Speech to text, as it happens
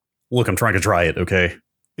Look, I'm trying to try it. Okay.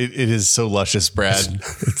 It is so luscious, Brad.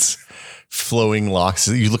 It's flowing locks.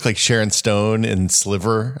 You look like Sharon Stone in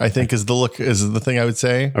Sliver, I think is the thing I would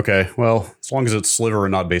say. Okay. Well, as long as it's Sliver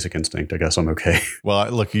and not Basic Instinct, I guess I'm okay. Well,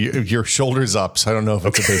 look, your shoulder's up, so I don't know if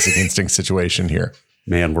it's a Basic Instinct situation here.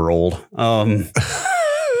 Man, we're old. I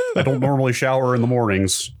don't normally shower in the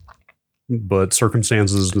mornings, but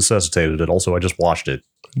circumstances necessitated it. Also, I just washed it.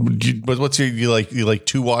 But what's you like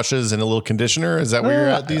 2 washes and a little conditioner? Is that where you're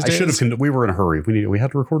at these days? I should have. We were in a hurry. We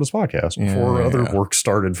had to record this podcast before other work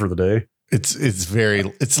started for the day.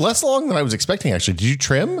 It's less long than I was expecting. Actually, did you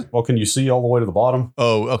trim? Well, can you see all the way to the bottom?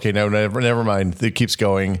 Oh, okay. No, never mind. It keeps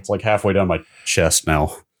going. It's like halfway down my chest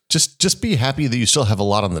now. Just be happy that you still have a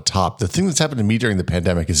lot on the top. The thing that's happened to me during the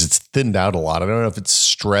pandemic is it's thinned out a lot. I don't know if it's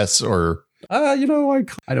stress or I know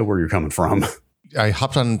where you're coming from. I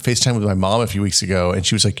hopped on FaceTime with my mom a few weeks ago and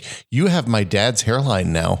she was like, "You have my dad's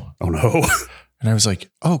hairline now." Oh no. And I was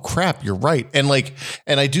like, "Oh crap, you're right." And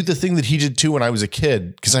I do the thing that he did too when I was a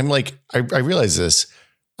kid. Cause I'm like, I realize this.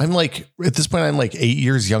 I'm like, at this point, I'm like 8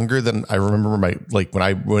 years younger than I remember when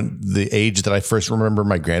I went the age that I first remember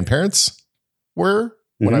my grandparents were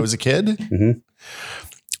when I was a kid. Mm-hmm.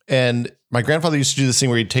 And my grandfather used to do this thing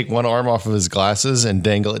where he'd take one arm off of his glasses and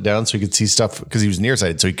dangle it down so he could see stuff because he was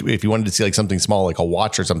nearsighted. So if he wanted to see like something small, like a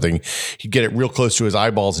watch or something, he'd get it real close to his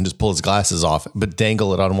eyeballs and just pull his glasses off, but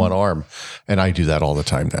dangle it on one arm. And I do that all the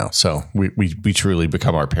time now. So we truly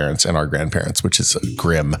become our parents and our grandparents, which is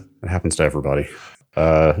grim. It happens to everybody.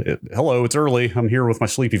 Hello, it's early. I'm here with my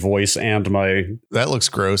sleepy voice and that looks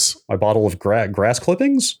gross. My bottle of grass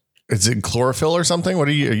clippings. Is it chlorophyll or something? What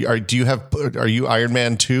are you? Are you Iron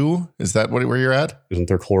Man 2? Is that where you're at? Isn't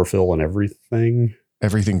there chlorophyll in everything?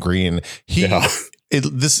 Everything green. I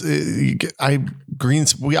went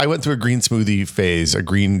through a green smoothie phase, a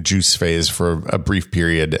green juice phase for a brief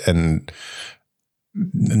period, and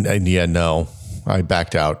yeah, no, I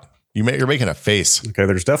backed out. You're making a face. Okay,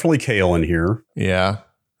 there's definitely kale in here. Yeah,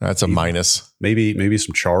 that's a minus. Maybe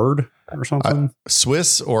some chard or something.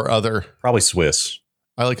 Swiss or other? Probably Swiss.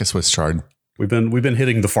 I like a Swiss chard. We've been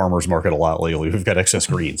hitting the farmer's market a lot lately. We've got excess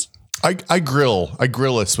greens. I grill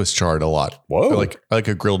a Swiss chard a lot. Whoa! I like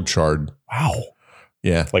a grilled chard. Wow.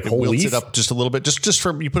 Yeah, like whole leaf. It up just a little bit, just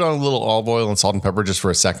for you put on a little olive oil and salt and pepper just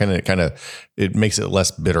for a second, and it makes it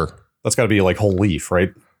less bitter. That's got to be like whole leaf,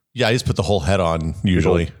 right? Yeah, I just put the whole head on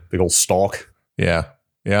usually. Big old stalk. Yeah.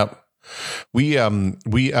 Yep. I'm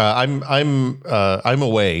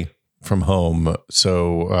away from home,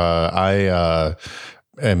 so I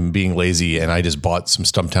am being lazy, and I just bought some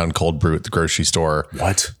Stumptown cold brew at the grocery store.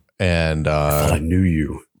 What? And I thought I knew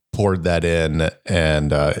you. Poured that in,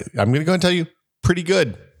 and I'm going to go and tell you, pretty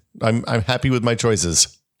good. I'm happy with my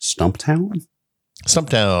choices. Stumptown.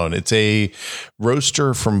 It's a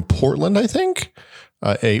roaster from Portland, I think.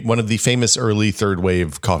 One of the famous early third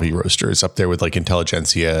wave coffee roasters, up there with like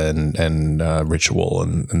Intelligentsia and Ritual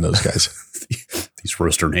and those guys. These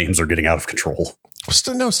roaster names are getting out of control.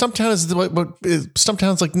 No, Stumptown is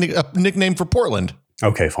Stumptown's like a nickname for Portland.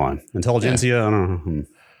 Okay, fine. Intelligentsia. Yeah. I don't know.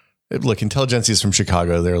 Look, Intelligentsia is from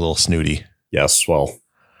Chicago. They're a little snooty. Yes. Well,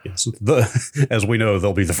 yes. As we know,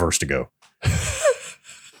 they'll be the first to go.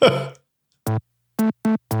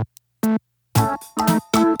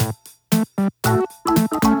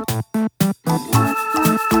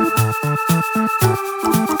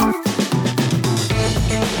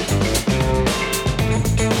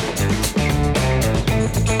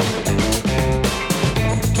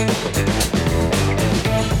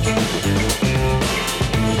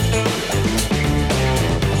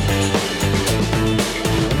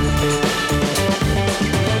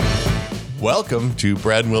 Welcome to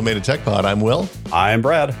Brad and Will Made a Tech Pod. I'm Will. I'm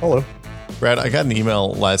Brad. Hello. Brad, I got an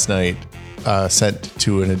email last night sent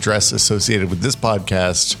to an address associated with this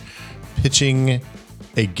podcast pitching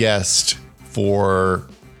a guest for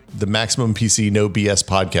the Maximum PC No BS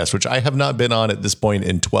podcast, which I have not been on at this point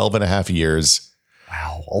in 12 and a half years.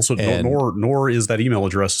 Wow. Also, nor is that email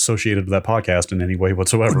address associated with that podcast in any way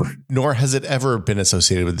whatsoever. Nor has it ever been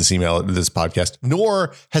associated with this podcast.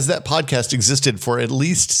 Nor has that podcast existed for at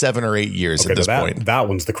least 7 or 8 years at this point. That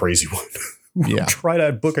one's the crazy one. Yeah. Try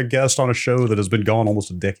to book a guest on a show that has been gone almost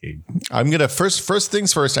a decade. I'm going to first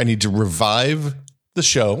things first, I need to revive the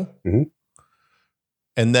show. Mm-hmm.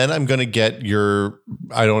 And then I'm going to get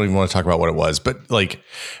I don't even want to talk about what it was, but like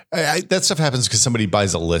that stuff happens because somebody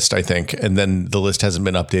buys a list, I think. And then the list hasn't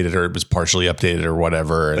been updated or it was partially updated or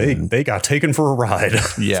whatever. And they got taken for a ride.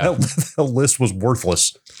 Yeah. The list was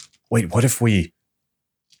worthless. Wait, what if we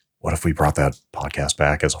brought that podcast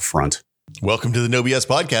back as a front? Welcome to the No BS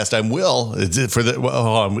podcast. I'm Will.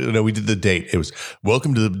 We did the date. It was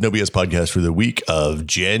welcome to the No BS podcast for the week of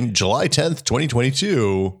July 10th,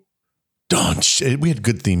 2022. We had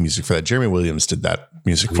good theme music for that. Jeremy Williams did that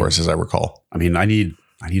music for us, as I recall. I mean, I need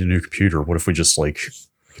a new computer. What if we just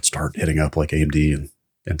could start hitting up AMD and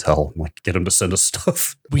Intel, and get them to send us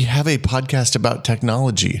stuff? We have a podcast about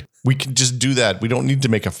technology. We can just do that. We don't need to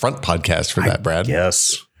make a front podcast for that, Brad.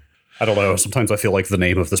 Yes. I don't know. Sometimes I feel like the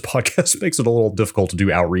name of this podcast makes it a little difficult to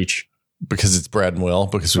do outreach. Because it's Brad and Will,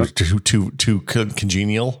 because we're too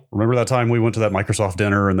congenial. Remember that time we went to that Microsoft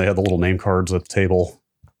dinner and they had the little name cards at the table?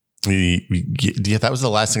 Yeah, that was the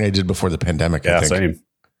last thing I did before the pandemic. Yeah, I think. Same.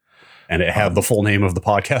 And it had the full name of the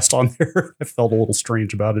podcast on there. I felt a little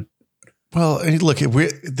strange about it. Well, look,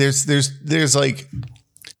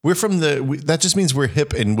 we're from that just means we're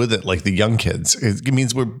hip and with it, like the young kids. It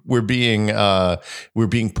means we're being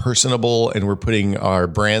personable and we're putting our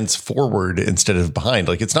brands forward instead of behind.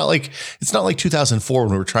 It's not like 2004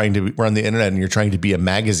 when we're on the internet and you're trying to be a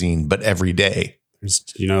magazine, but every day.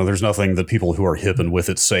 There's nothing that people who are hip and with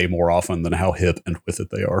it say more often than how hip and with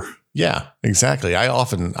it they are. Yeah, exactly.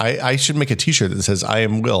 I should make a t-shirt that says I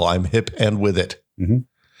am Will. I'm hip and with it. Mm-hmm.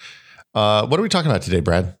 What are we talking about today,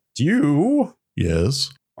 Brad? You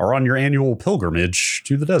Yes. are on your annual pilgrimage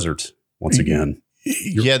to the desert once again.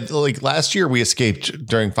 Yeah, last year we escaped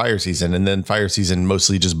during fire season, and then fire season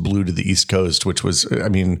mostly just blew to the East Coast, which was,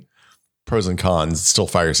 pros and cons. It's still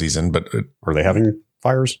fire season, but are they having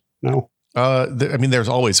fires now? There's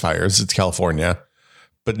always fires. It's California,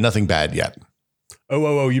 but nothing bad yet.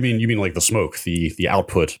 Oh, you mean like the smoke, the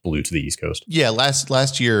output blew to the East Coast? Yeah,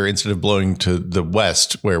 last year, instead of blowing to the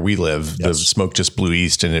west where we live, The smoke just blew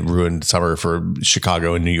east, and it ruined summer for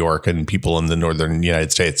Chicago and New York and people in the northern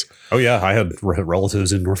United States. Oh yeah, I had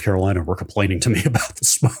relatives in North Carolina who were complaining to me about the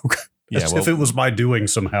smoke. As if it was my doing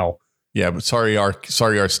somehow. Yeah, but sorry,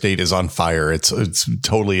 our state is on fire. It's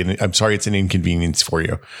totally. I'm sorry, it's an inconvenience for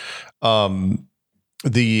you.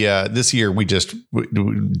 This year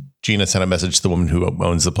Gina sent a message to the woman who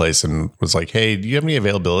owns the place and was like, "Hey, do you have any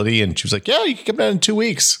availability?" And she was like, "Yeah, you can come down in 2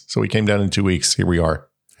 weeks." So we came down in 2 weeks. Here we are.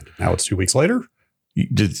 Now it's 2 weeks later.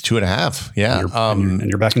 It's 2.5. Yeah. And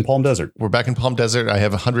you're back in Palm Desert. We're back in Palm Desert. I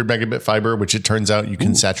have 100 megabit fiber, which it turns out you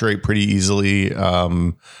can saturate pretty easily.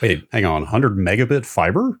 Wait, hang on. 100 megabit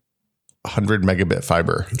fiber? 100 megabit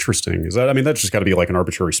fiber. Interesting. That's just got to be like an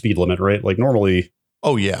arbitrary speed limit, right? Normally.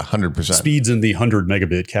 Oh yeah, 100%. Speeds in the 100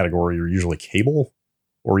 megabit category are usually cable,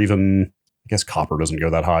 or even, I guess copper doesn't go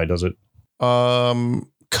that high, does it?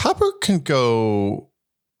 Copper can go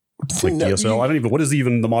like DSL. What is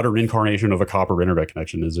even the modern incarnation of a copper internet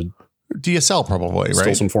connection? Is it DSL probably, right?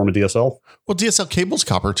 Still some form of DSL? Well, DSL cable's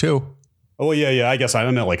copper too. Oh yeah. I guess I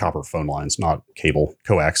meant like copper phone lines, not cable.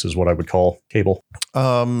 Coax is what I would call cable.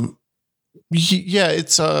 Yeah,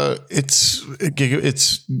 it's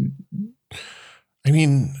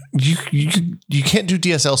you can't do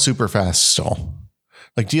DSL super fast still.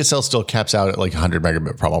 DSL still caps out at 100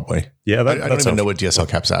 megabit probably. Yeah, I don't even know what DSL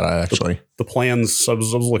caps out at actually. The plans, I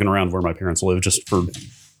was looking around where my parents live just for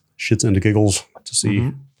shits and giggles to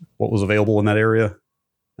see what was available in that area.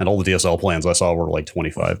 And all the DSL plans I saw were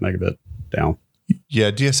 25 megabit down.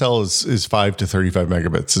 Yeah, DSL is 5 to 35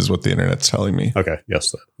 megabits is what the internet's telling me. Okay,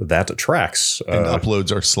 yes, that tracks. And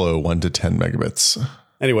uploads are slow, 1 to 10 megabits.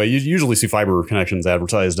 Anyway, you usually see fiber connections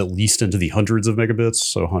advertised at least into the hundreds of megabits.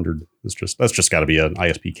 So 100 is that's just got to be an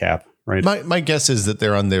ISP cap, right? My guess is that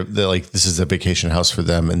they're on they're like, this is a vacation house for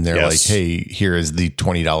them. And they're like, hey, here is the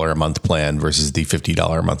 $20 a month plan versus the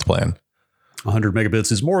 $50 a month plan. 100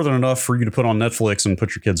 megabits is more than enough for you to put on Netflix and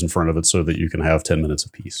put your kids in front of it so that you can have 10 minutes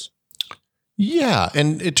of peace. Yeah,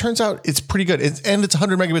 and it turns out it's pretty good. It's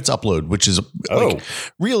 100 megabits upload, which is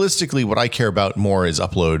realistically what I care about more is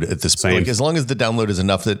upload at this point. As long as the download is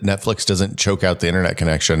enough that Netflix doesn't choke out the internet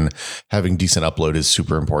connection, having decent upload is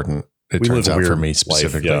super important. It turns out for me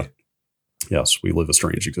specifically. Life, yeah. Yes, we live a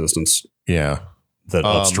strange existence. Yeah, that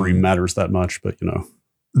upstream matters that much, but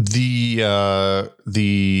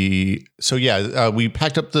we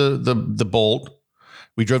packed up the Bolt.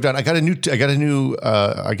 We drove down. I got an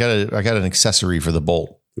accessory for the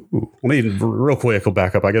Bolt. Ooh. Real quick, I'll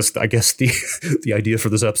back up. I guess the idea for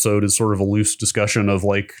this episode is sort of a loose discussion of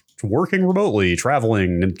working remotely,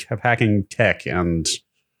 traveling, and hacking tech. And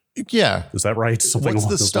yeah, is that right? What's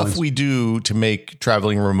the stuff we do to make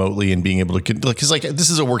traveling remotely and being able to, because this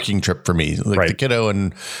is a working trip for me. The kiddo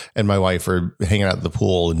and my wife are hanging out at the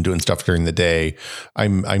pool and doing stuff during the day.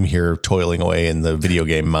 I'm here toiling away in the video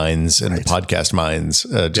game mines and the podcast mines,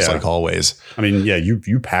 like always.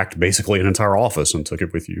 You packed basically an entire office and took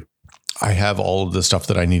it with you. I have all of the stuff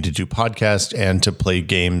that I need to do podcast and to play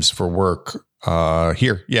games for work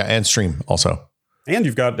here. Yeah. And stream also. And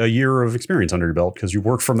you've got a year of experience under your belt because you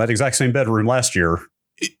worked from that exact same bedroom last year.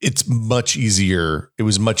 It's much easier. It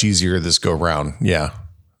was much easier this go round. Yeah,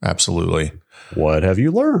 absolutely. What have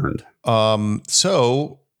you learned? Well,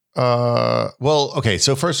 okay.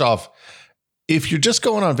 So first off, if you're just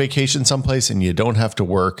going on vacation someplace and you don't have to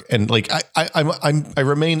work, and like I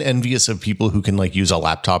remain envious of people who can like use a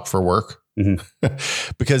laptop for work,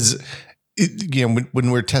 because when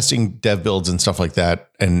we're testing dev builds and stuff like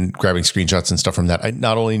that and grabbing screenshots and stuff from that, I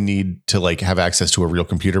not only need to like have access to a real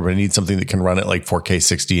computer, but I need something that can run at like 4K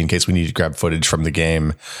 60 in case we need to grab footage from the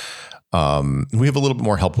game. We have a little bit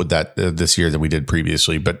more help with that this year than we did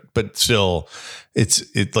previously, but still it's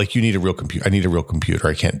like you need a real computer. I need a real computer.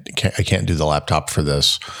 I can't do the laptop for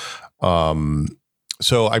this.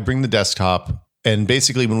 So I bring the desktop, and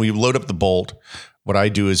basically when we load up the Bolt, what I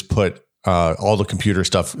do is put all the computer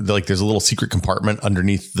stuff, like there's a little secret compartment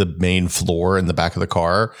underneath the main floor in the back of the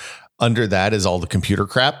car. Under that is all the computer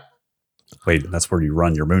crap. Wait, that's where you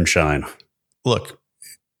run your moonshine. Look,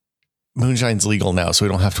 moonshine's legal now, so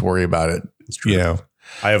we don't have to worry about it. It's true. You know,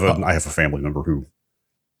 I have a family member who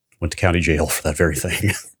went to county jail for that very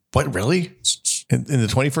thing. What, really? In the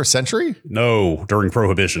 21st century? No, during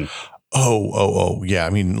Prohibition. Oh, yeah.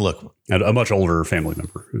 I mean, look, And a much older family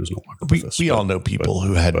member who's no longer with us. We all know people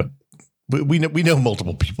who had. We know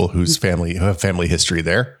multiple people who have family history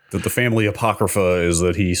there. The family apocrypha is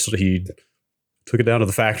that he took it down to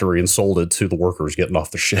the factory and sold it to the workers getting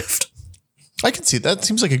off the shift. I can see that.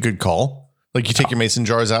 Seems like a good call. Like you take your mason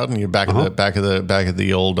jars out and you're back of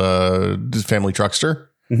the old family truckster.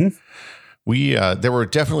 Mm-hmm. There were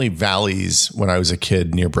definitely valleys when I was a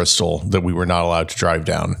kid near Bristol that we were not allowed to drive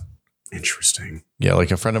down. Interesting. Yeah,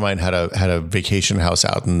 like a friend of mine had a vacation house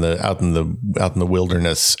out in the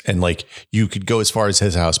wilderness, and like you could go as far as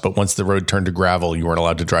his house, but once the road turned to gravel, you weren't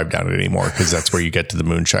allowed to drive down it anymore because that's where you get to the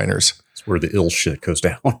moonshiners. It's where the ill shit goes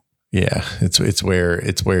down. Yeah, it's where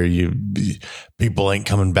people ain't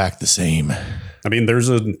coming back the same. I mean, I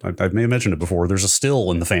may have mentioned it before. There's a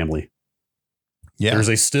still in the family. Yeah, there's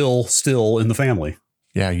a still in the family.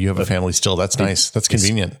 Yeah, you have a family still. That's nice. That's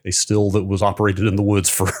convenient. A still that was operated in the woods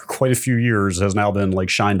for quite a few years has now been like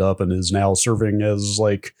shined up and is now serving as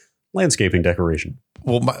like landscaping decoration.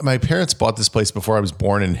 Well, my parents bought this place before I was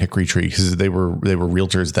born in Hickory Tree because they were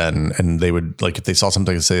realtors then, and they would like if they saw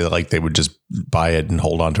something to say like they would just buy it and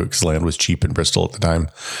hold on to it because land was cheap in Bristol at the time.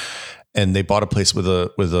 And they bought a place with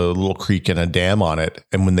a little creek and a dam on it.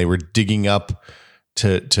 And when they were digging up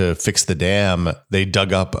to fix the dam, they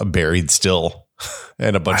dug up a buried still.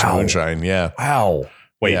 And a bunch of moonshine. Yeah. Wow.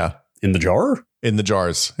 Wait, yeah. In the jar? In the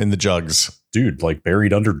jars, in the jugs. Dude, like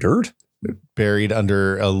buried under dirt? Buried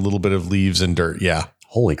under a little bit of leaves and dirt. Yeah.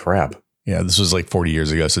 Holy crap. Yeah. This was like 40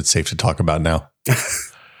 years ago, so it's safe to talk about now.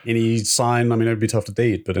 Any sign? I mean, it'd be tough to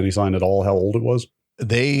date, but any sign at all how old it was?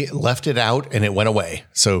 They left it out and it went away.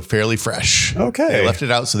 So fairly fresh. Okay. They left it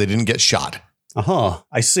out so they didn't get shot.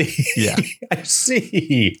 I see. Yeah. I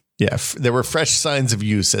see. Yeah, there were fresh signs of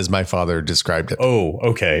use, as my father described it. Oh,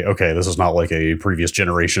 okay. This is not like a previous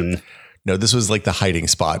generation. No, this was like the hiding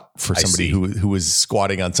spot for somebody who was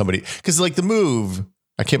squatting on somebody. Because like the move,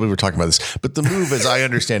 I can't believe we're talking about this, but the move, as I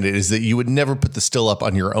understand it, is that you would never put the still up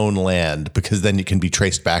on your own land because then it can be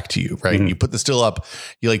traced back to you, right? Mm-hmm. You put the still up,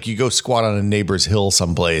 you go squat on a neighbor's hill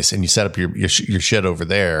someplace and you set up your shit over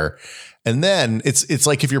there. And then it's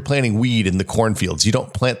like if you're planting weed in the cornfields, you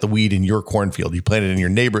don't plant the weed in your cornfield. You plant it in your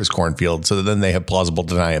neighbor's cornfield so that then they have plausible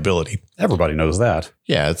deniability. Everybody knows that.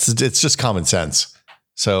 Yeah, it's just common sense.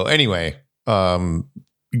 So anyway,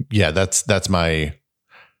 that's my.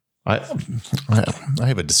 I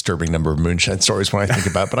have a disturbing number of moonshine stories when I think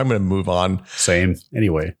about it, but I'm going to move on. Same.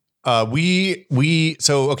 Anyway. So we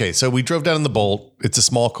drove down in the Bolt. It's a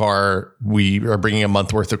small car. We are bringing a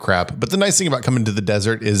month worth of crap. But the nice thing about coming to the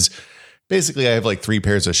desert is basically I have like 3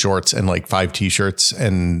 pairs of shorts and like 5 t-shirts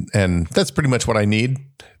and that's pretty much what I need.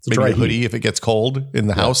 It's maybe a hoodie heat if it gets cold in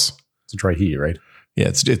the house. It's a dry heat, right? Yeah,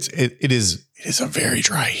 it is a very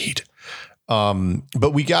dry heat. But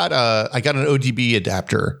I got an ODB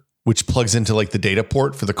adapter which plugs into like the data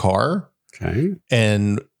port for the car. Okay.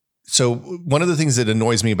 And so one of the things that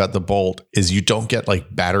annoys me about the Bolt is you don't get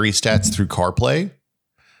like battery stats through CarPlay.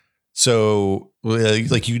 So like,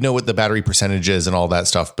 what the battery percentage is and all that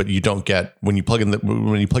stuff, but you don't get when you plug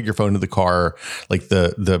your phone into the car, like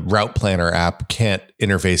the route planner app can't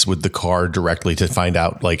interface with the car directly to find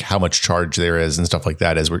out like how much charge there is and stuff like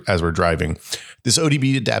that as we're driving. This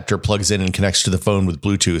ODB adapter plugs in and connects to the phone with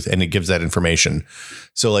Bluetooth and it gives that information.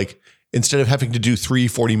 So like instead of having to do 3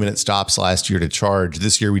 40-minute stops last year to charge,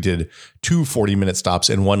 this year we did 2 40-minute stops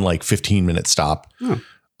and one like 15-minute stop,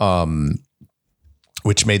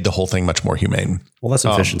 which made the whole thing much more humane. Well, that's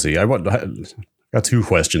efficiency. I got 2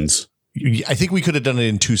 questions. I think we could have done it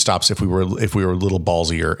in 2 stops if we were a little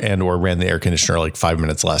ballsier and or ran the air conditioner like 5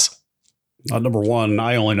 minutes less. Number 1,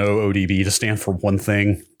 I only know ODB to stand for one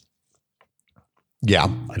thing. Yeah.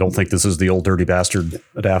 I don't think this is the old dirty bastard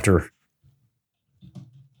adapter.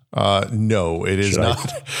 No, it is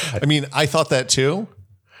not. I mean, I thought that too,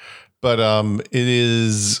 but it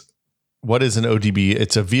is. What is an ODB?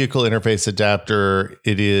 It's a vehicle interface adapter.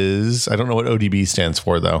 It is. I don't know what ODB stands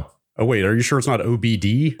for though. Oh wait, are you sure it's not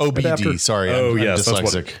OBD? OBD. Adapter? Sorry. I'm yes,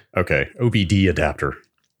 dyslexic. Okay, OBD adapter.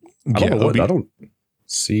 I don't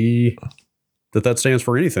see that stands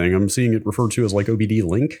for anything. I'm seeing it referred to as like OBD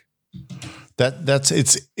link. So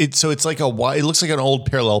it's like it looks like an old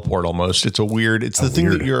parallel port almost. It's the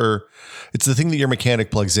thing that your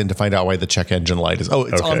mechanic plugs in to find out why the check engine light is.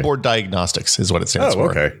 Onboard diagnostics is what it stands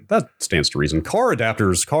for. Okay. That stands to reason. Car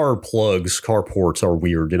adapters, car plugs, car ports are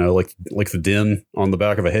weird, like the DIN on the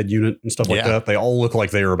back of a head unit and stuff like that. They all look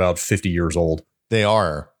like they are about 50 years old. They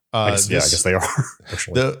are. I guess they are.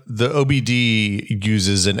 Actually. The OBD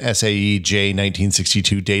uses an SAE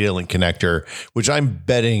J1962 data link connector, which I'm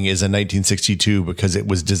betting is a 1962 because it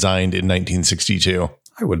was designed in 1962.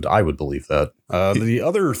 I would believe that. The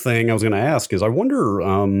other thing I was going to ask is, I wonder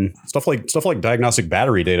stuff like diagnostic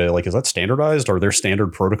battery data. Like, is that standardized? Are there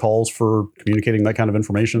standard protocols for communicating that kind of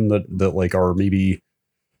information that like are maybe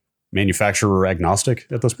manufacturer agnostic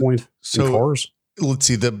at this point in cars? Let's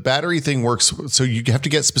see. The battery thing works. So you have to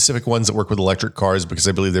get specific ones that work with electric cars because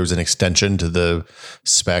I believe there was an extension to the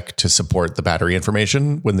spec to support the battery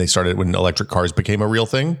information when electric cars became a real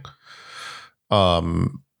thing.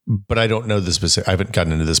 But I don't know the specific. I haven't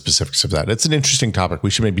gotten into the specifics of that. It's an interesting topic. We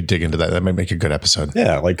should maybe dig into that. That might make a good episode.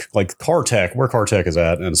 Yeah, like car tech, where car tech is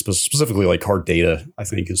at, and specifically like car data, I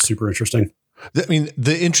think is super interesting. I mean,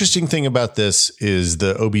 the interesting thing about this is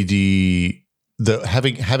the OBD.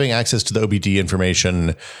 Having access to the OBD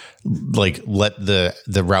information, like let the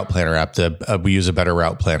route planner app. We use a Better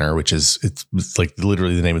Route Planner, which is it's like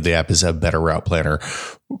literally the name of the app is a Better Route Planner.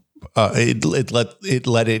 It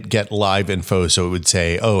let it get live info, so it would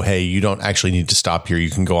say, "Oh, hey, you don't actually need to stop here. You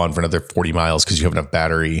can go on for another 40 miles because you have enough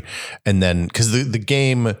battery." And then because the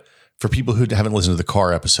game. For people who haven't listened to the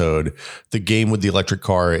car episode, the game with the electric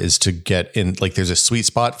car is to get in, like there's a sweet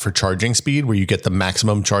spot for charging speed where you get the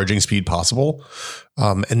maximum charging speed possible.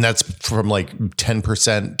 And that's from like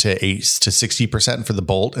 10% to 8 to 60% for the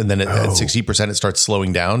Bolt. And then at 60%, it starts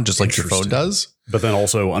slowing down just like your phone does. But then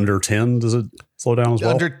also under 10, does it slow down as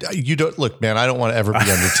well? You don't look, man, I don't want to ever be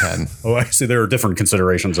under 10. Oh, I see. There are different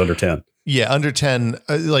considerations under 10. Yeah, under 10,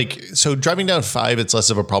 so driving down 5, it's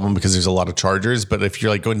less of a problem because there's a lot of chargers. But if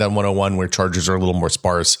you're like going down 101 where chargers are a little more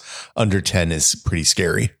sparse, under 10 is pretty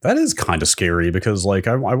scary. That is kind of scary because like,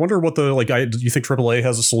 I wonder what do you think AAA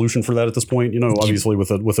has a solution for that at this point? Obviously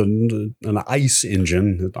with an ICE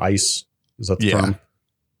engine, ICE, is that the term?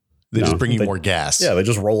 They just bring you more gas. Yeah. They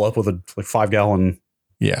just roll up with a 5-gallon.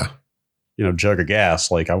 Yeah. Jug of gas.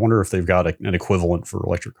 Like, I wonder if they've got an equivalent for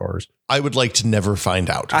electric cars. I would like to never find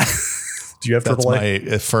out. Do you have That's AAA? my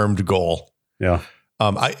affirmed goal. Yeah.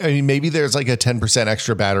 I mean, maybe there's like a 10%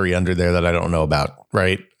 extra battery under there that I don't know about.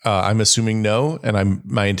 Right. I'm assuming no. And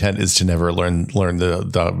my intent is to never learn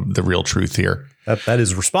the real truth here. That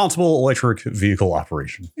is responsible electric vehicle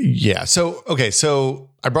operation. Yeah. So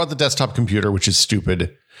I brought the desktop computer, which is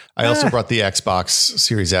stupid. I also brought the Xbox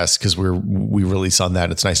Series S because we release on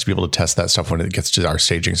that. It's nice to be able to test that stuff when it gets to our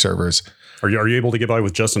staging servers. Are you able to get by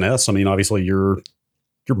with just an S? I mean, obviously you're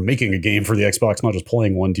making a game for the Xbox, not just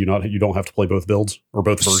playing one. You don't have to play both builds or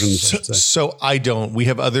both versions? So I don't. We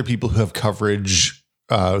have other people who have coverage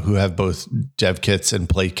who have both dev kits and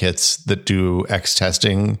play kits that do X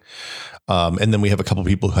testing. And then we have a couple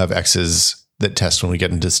people who have X's that test when we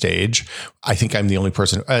get into stage. I think I'm the only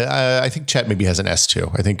person. I think Chet maybe has an S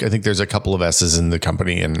too. I think there's a couple of S's in the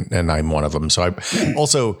company, and I'm one of them.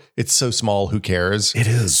 So it's so small. Who cares? It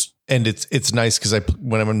is, and it's nice because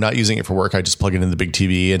when I'm not using it for work, I just plug it in the big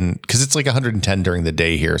TV, and because it's like 110 during the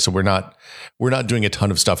day here, so we're not doing a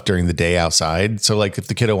ton of stuff during the day outside. So like if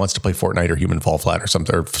the kiddo wants to play Fortnite or Human Fall Flat or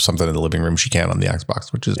something in the living room, she can on the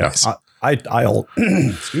Xbox, which is nice. I'll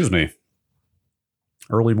excuse me.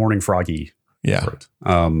 Early morning froggy. Yeah.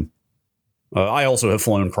 I also have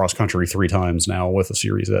flown cross country 3 times now with a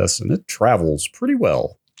Series S, and it travels pretty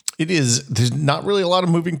well. It is. There's not really a lot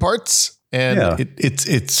of moving parts, and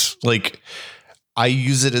it's like I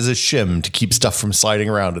use it as a shim to keep stuff from sliding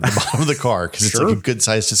around at the bottom of the car because it's like a good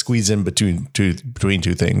size to squeeze in between two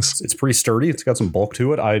things. It's pretty sturdy. It's got some bulk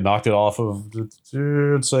to it. I knocked it off of,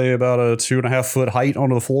 I'd say, about a 2.5 foot height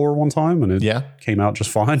onto the floor one time, and it came out just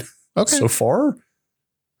fine. Okay, so far.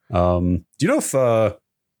 Do you know if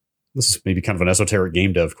this is maybe kind of an esoteric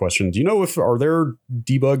game dev question? Do you know if are there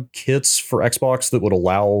debug kits for Xbox that would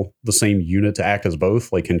allow the same unit to act as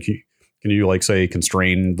both? Like, can you like say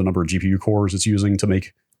constrain the number of GPU cores it's using to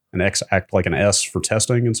make an X act like an S for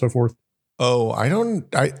testing and so forth? Oh,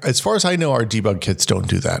 as far as I know, our debug kits don't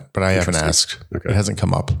do that, but I haven't asked. Okay. It hasn't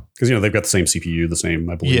come up. Because, they've got the same CPU, the same,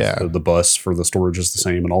 I believe. Yeah. The bus for the storage is the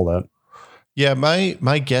same and all that. Yeah,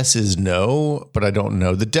 my guess is no, but I don't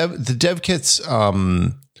know. The dev kits,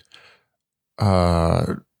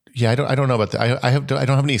 yeah, I don't know about that. I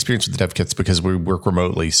don't have any experience with the dev kits because we work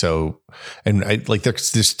remotely. So, and they're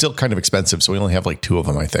still kind of expensive. So we only have like 2 of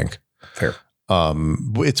them, I think. Fair.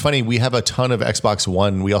 It's funny. We have a ton of Xbox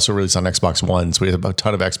One. We also release on Xbox One. So we have a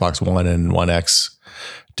ton of Xbox One and One X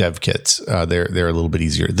dev kits. They're a little bit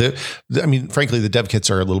easier. Frankly, the dev kits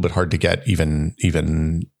are a little bit hard to get even,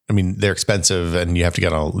 they're expensive and you have to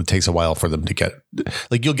it takes a while for them to get,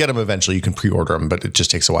 like you'll get them eventually. You can pre-order them, but it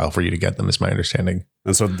just takes a while for you to get them is my understanding.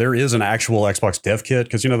 And so there is an actual Xbox dev kit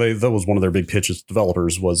because, that was one of their big pitches to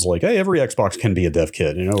developers was like, hey, every Xbox can be a dev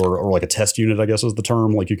kit, or like a test unit, I guess is the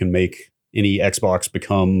term. Like you can make any Xbox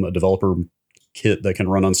become a developer kit that can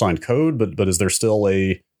run unsigned code. But is there still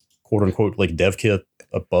a quote unquote like dev kit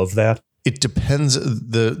above that? It depends.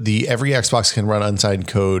 The every Xbox can run unsigned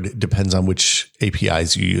code depends on which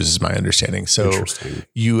APIs you use, is my understanding. So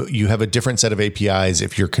you have a different set of APIs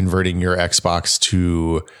if you're converting your Xbox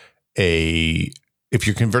to if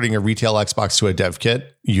you're converting a retail Xbox to a dev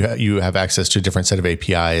kit, you have access to a different set of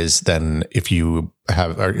APIs than if you're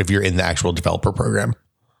in the actual developer program.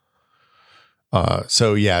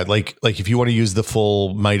 So yeah, like if you want to use the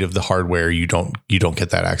full might of the hardware, you don't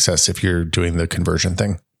get that access if you're doing the conversion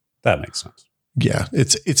thing. That makes sense. Yeah,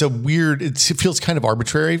 it's a weird. It feels kind of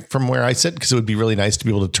arbitrary from where I sit because it would be really nice to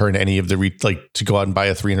be able to turn any of to go out and buy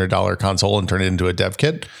a $300 console and turn it into a dev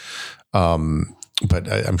kit. But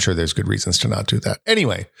I'm sure there's good reasons to not do that.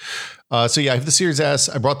 Anyway, so yeah, I have the Series S.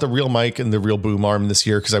 I brought the real mic and the real boom arm this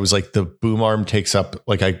year because I was like the boom arm takes up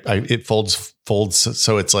like it folds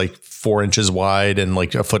so it's like 4 inches wide and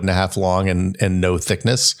like 1.5 feet long and no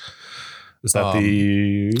thickness. Is that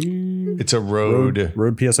it's a Rode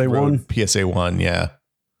PSA 1? PSA 1, yeah.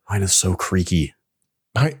 Mine is so creaky.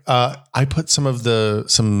 I put I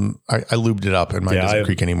lubed it up and mine doesn't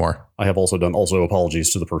creak anymore. I have also apologies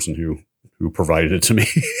to the person who provided it to me.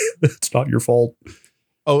 It's not your fault.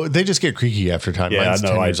 Oh, they just get creaky after time. Yeah, mine's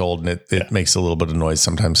 10 years old and it makes a little bit of noise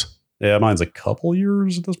sometimes. Yeah, mine's a couple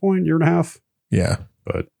years at this point, 1.5 years. Yeah.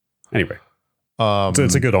 But anyway,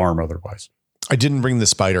 it's a good arm otherwise. I didn't bring the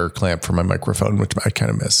spider clamp for my microphone, which I kind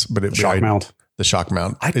of miss. But the shock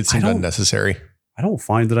mount. It seemed unnecessary. I don't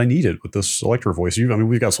find that I need it with this Electro Voice.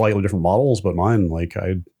 We've got slightly different models, but mine, like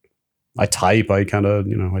I type, I kind of,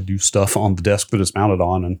 I do stuff on the desk that it's mounted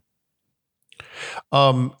on, and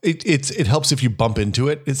it helps if you bump into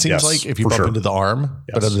it. It seems like if you bump into the arm,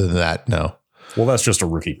 but other than that, no. Well, that's just a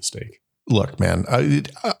rookie mistake. Look, man.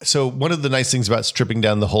 So one of the nice things about stripping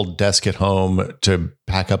down the whole desk at home to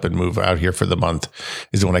pack up and move out here for the month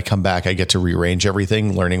is that when I come back, I get to rearrange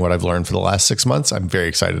everything, learning what I've learned for the last 6 months. I'm very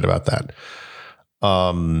excited about that.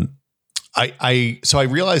 So I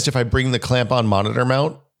realized if I bring the clamp on monitor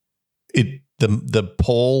mount, the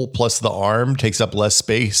pole plus the arm takes up less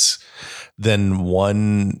space than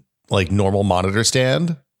one like normal monitor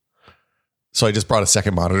stand. So I just brought a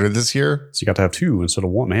second monitor this year. So you got to have 2 instead of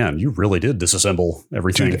 1. Man, you really did disassemble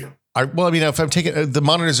everything. Dude, if I'm taking the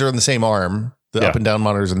monitors are on the same arm, the up and down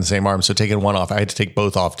monitors are on the same arm. So taking one off, I had to take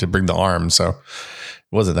both off to bring the arm. So it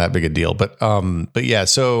wasn't that big a deal. But yeah,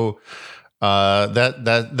 so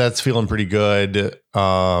that's feeling pretty good.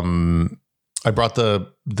 I brought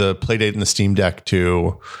the Playdate and the Steam Deck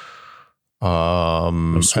too.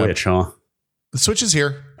 No Switch, huh? The Switch is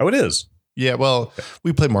here. Oh, it is. Yeah, well,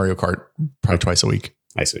 we play Mario Kart probably twice a week.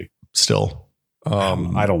 I see. Still.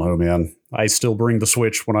 I don't know, man. I still bring the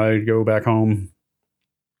Switch when I go back home.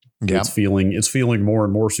 Yeah. It's feeling more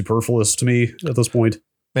and more superfluous to me at this point.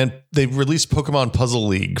 Man, they released Pokemon Puzzle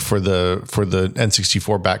League for the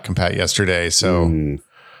N64 back compat yesterday. So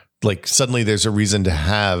like suddenly there's a reason to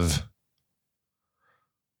have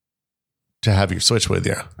your Switch with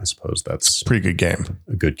you. I suppose that's a pretty good game.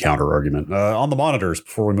 A good counter argument. On the monitors,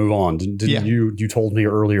 before we move on, you told me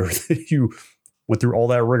earlier that you went through all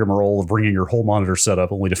that rigmarole of bringing your whole monitor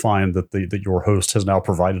setup only to find that your host has now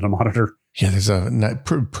provided a monitor. Yeah, there's a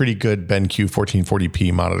pretty good BenQ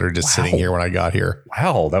 1440p monitor just sitting here when I got here.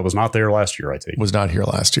 Wow, that was not there last year, I take. Was not here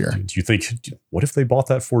last year. Do you think, what if they bought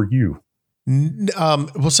that for you?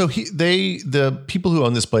 Well, so the people who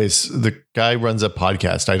own this place, the guy runs a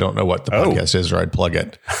podcast. I don't know what the podcast is, or I'd plug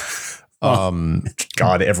it.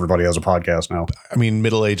 God, everybody has a podcast now. I mean,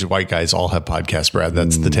 middle-aged white guys all have podcasts, Brad.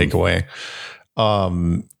 That's the takeaway.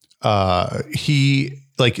 He,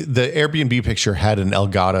 like, the Airbnb picture had an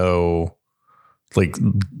Elgato like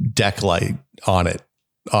deck light on it,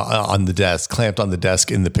 on the desk, clamped on the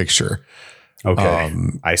desk in the picture. Okay,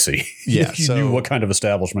 I see. Yeah, you knew what kind of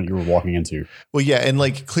establishment you were walking into. Well, yeah, and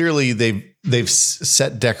like clearly they've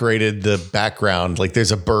set decorated the background. Like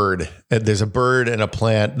there's a bird and a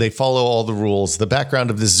plant. They follow all the rules. The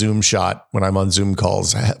background of this Zoom shot when I'm on Zoom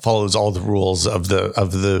calls follows all the rules of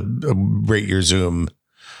the rate your Zoom.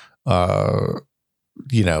 The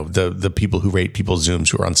people who rate people's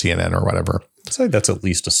Zooms who are on CNN or whatever. I'd say that's at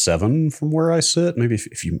least a 7 from where I sit. Maybe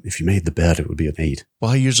if you made the bed, it would be an 8.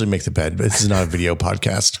 Well, I usually make the bed, but this is not a video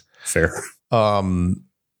podcast. Fair.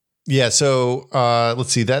 Yeah. So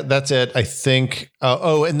let's see. That's it. I think.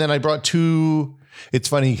 And then I brought 2. It's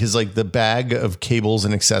funny because like the bag of cables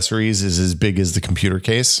and accessories is as big as the computer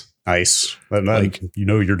case. Nice. Like,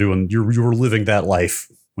 you're living that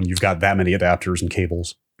life when you've got that many adapters and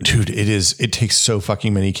cables. Dude, it takes so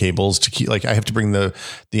fucking many cables to keep, like I have to bring the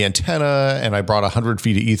antenna, and I brought 100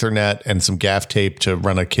 feet of Ethernet and some gaff tape to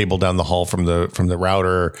run a cable down the hall from the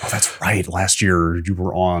router. Oh, that's right. Last year you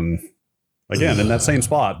were on, again, in that same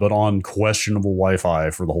spot, but on questionable Wi-Fi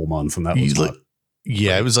for the whole month. And that was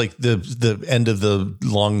yeah, it was like the end of the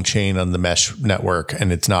long chain on the mesh network.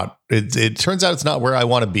 And it turns out it's not where I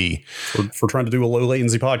want to be. For trying to do a low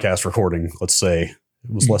latency podcast recording, let's say.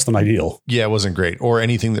 It was less than ideal. Yeah, it wasn't great. Or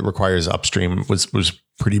anything that requires upstream was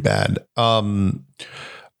pretty bad. So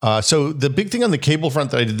the big thing on the cable front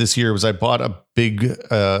that I did this year was I bought a big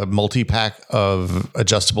multi-pack of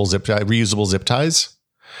adjustable reusable zip ties.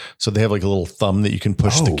 So they have like a little thumb that you can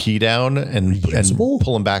push the key down and pull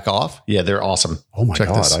them back off. Yeah, they're awesome. Oh my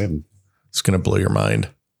God. It's going to blow your mind.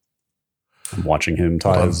 I'm watching him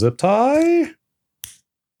tie a zip tie.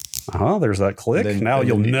 There's that click. Now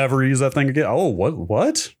you'll never use that thing again. Oh,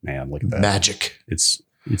 what? Man, look at that. Magic. It's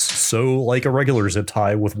so like a regular zip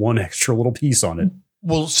tie with one extra little piece on it.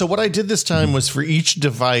 Well, so what I did this time was for each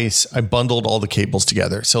device, I bundled all the cables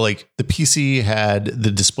together. So like the PC had the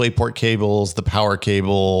DisplayPort cables, the power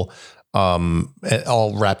cable,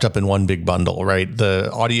 all wrapped up in one big bundle, right?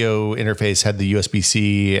 The audio interface had the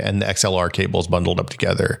USB-C and the XLR cables bundled up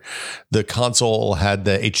together. The console had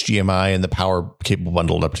the HDMI and the power cable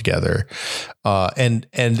bundled up together. And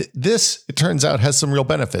this, it turns out, has some real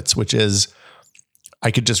benefits, which is I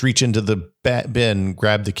could just reach into the bin,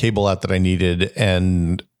 grab the cable out that I needed,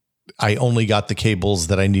 and I only got the cables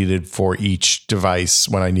that I needed for each device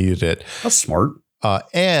when I needed it. That's smart.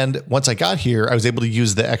 And once I got here, I was able to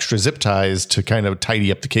use the extra zip ties to kind of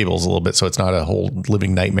tidy up the cables a little bit, so it's not a whole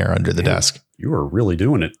living nightmare under the desk. You are really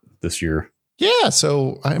doing it this year. Yeah.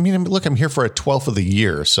 So, I mean, look, I'm here for a 12th of the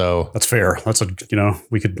year. So that's fair. That's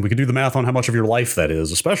we could do the math on how much of your life that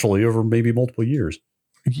is, especially over maybe multiple years.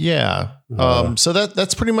 Yeah. So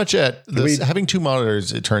that's pretty much it. Having 2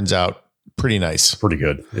 monitors, it turns out pretty nice. Pretty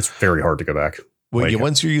good. It's very hard to go back. Well,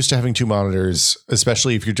 once you're used to having 2 monitors,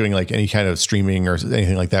 especially if you're doing like any kind of streaming or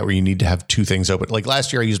anything like that, where you need to have 2 things open. Like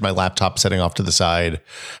last year, I used my laptop setting off to the side,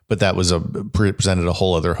 but that was presented a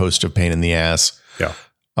whole other host of pain in the ass. Yeah.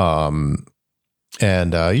 I've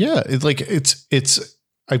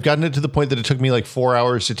gotten it to the point that it took me like 4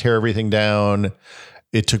 hours to tear everything down.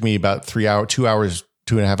 It took me about 2.5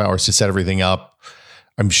 hours to set everything up.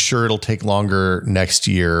 I'm sure it'll take longer next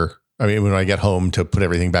year. I mean, when I get home to put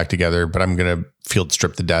everything back together, but I'm going to field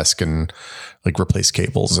strip the desk and like replace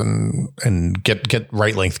cables and get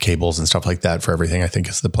right length cables and stuff like that for everything. I think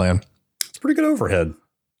is the plan. It's pretty good overhead.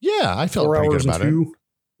 Yeah. I felt pretty good about it.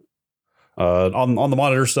 On the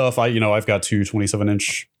monitor stuff, I've got 2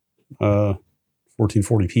 27-inch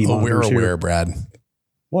 1440p monitors. We're aware, Brad.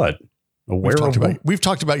 What? We've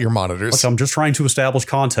talked about your monitors. Look, I'm just trying to establish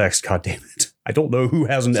context. God damn it. I don't know who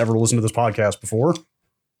hasn't ever listened to this podcast before.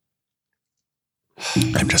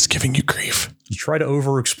 I'm just giving you grief. You try to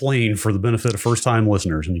over-explain for the benefit of first-time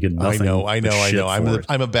listeners, and you get nothing. I know.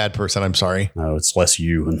 I'm a bad person. I'm sorry. No, it's less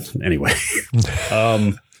you. And anyway,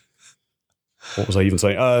 what was I even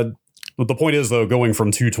saying? But the point is, though, going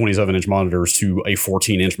from 2 27-inch monitors to a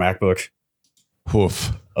 14-inch MacBook,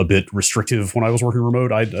 a bit restrictive when I was working remote.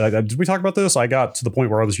 Did we talk about this? I got to the point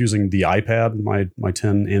where I was using the iPad, my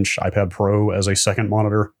 10-inch iPad Pro, as a second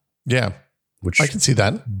monitor. Yeah. Which I can see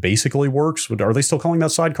that basically works. Are they still calling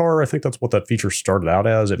that Sidecar? I think that's what that feature started out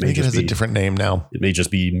as. I think it has a different name now. It may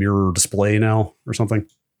just be mirror display now or something.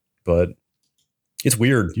 But it's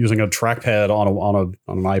weird using a trackpad on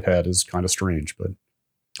an iPad is kind of strange. But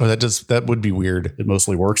that would be weird. It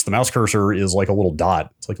mostly works. The mouse cursor is like a little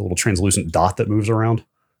dot. It's like a little translucent dot that moves around.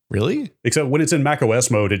 Really? Except when it's in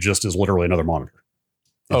macOS mode, it just is literally another monitor.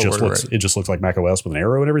 It just looks like macOS with an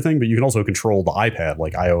arrow and everything. But you can also control the iPad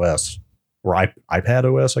like iOS. Or iPad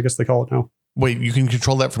OS, I guess they call it now. Wait, you can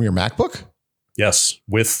control that from your MacBook? Yes,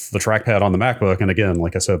 with the trackpad on the MacBook. And again,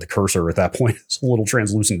 like I said, the cursor at that point is a little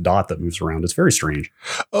translucent dot that moves around. It's very strange.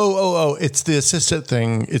 Oh! It's the assistive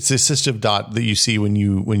thing. It's the assistive dot that you see when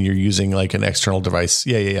you're using like an external device.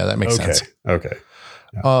 Yeah. That makes sense. Okay.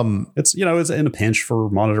 Yeah. It's in a pinch for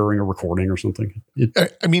monitoring or recording or something.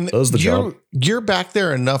 Does the job. You're back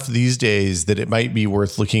there enough these days that it might be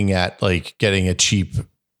worth looking at like getting a cheap.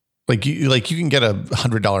 Like you can get a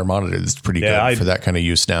 $100 monitor that's pretty good for that kind of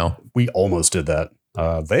use now. We almost did that.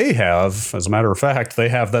 They have, as a matter of fact,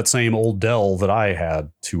 that same old Dell that I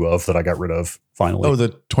had two of that I got rid of finally. Oh, the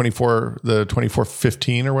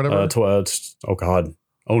 2415 or whatever. Oh God.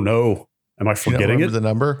 Oh no. Am I forgetting the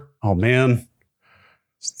number? Oh man.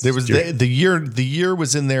 There was the year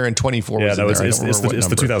was in there and 24 was in there. It's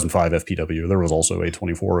the 2005 FPW. There was also a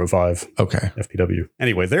 2405 FPW.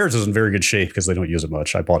 Anyway, theirs is in very good shape because they don't use it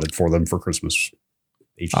much. I bought it for them for Christmas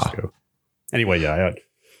ages ago. Anyway,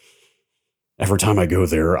 every time I go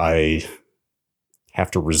there, I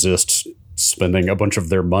have to resist spending a bunch of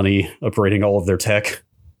their money upgrading all of their tech.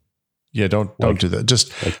 Yeah, don't do that.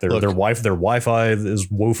 Just like their Wi-Fi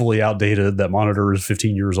is woefully outdated. That monitor is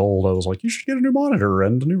 15 years old. I was like, you should get a new monitor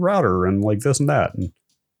and a new router and like this and that.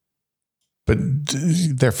 But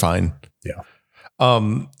they're fine. Yeah.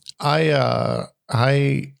 I've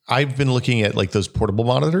been looking at like those portable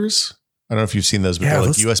monitors. I don't know if you've seen those, but they're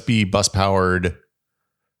like USB bus powered.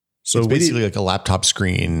 So it's basically like a laptop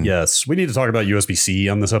screen. Yes. We need to talk about USB-C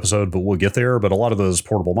on this episode, but we'll get there. But a lot of those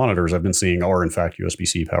portable monitors I've been seeing are in fact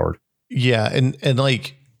USB-C powered. Yeah. And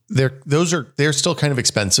like they're still kind of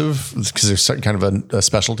expensive because they're kind of a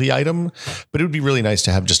specialty item, but it would be really nice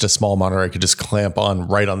to have just a small monitor I could just clamp on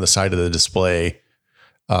right on the side of the display.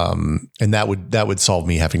 And that would solve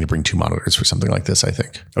me having to bring two monitors for something like this, I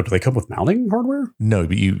think. Oh, do they come with mounting hardware? No,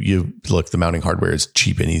 but you look, the mounting hardware is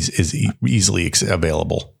cheap and is easily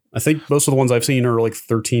available. I think most of the ones I've seen are like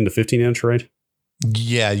 13 to 15 inch, right?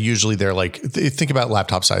 Yeah, usually they're like, think about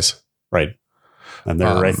laptop size. Right. And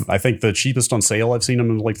they're, I think the cheapest on sale, I've seen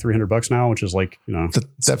them in like $300 now, which is like,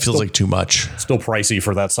 that feels like too much. Still pricey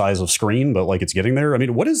for that size of screen, but like it's getting there. I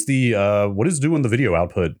mean, what is doing the video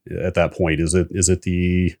output at that point? Is it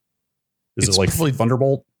like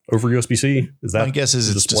Thunderbolt over USB-C? Is that my guess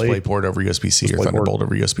is it's DisplayPort over USB-C or Thunderbolt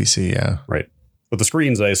over USB-C. Yeah. Right. But the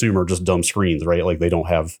screens, I assume, are just dumb screens, right? Like they don't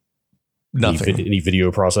have any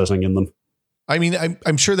video processing in them. I mean,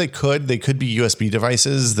 I'm sure they could be USB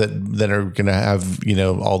devices that are going to have,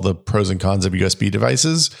 all the pros and cons of USB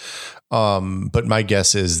devices. But my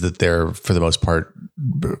guess is that they're, for the most part,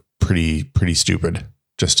 pretty stupid,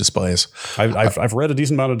 just displays. I've read a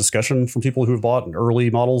decent amount of discussion from people who have bought early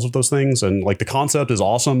models of those things. And like the concept is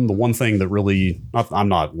awesome. The one thing that really, I'm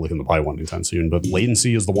not looking to buy one anytime soon, but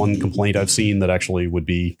latency is the one complaint I've seen that actually would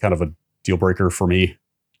be kind of a deal breaker for me.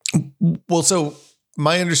 Well, so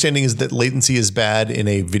my understanding is that latency is bad in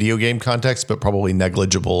a video game context, but probably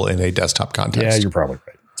negligible in a desktop context. Yeah, you're probably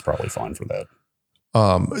right. It's probably fine for that.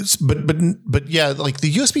 But yeah, like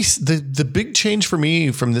the USB, the big change for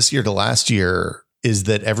me from this year to last year is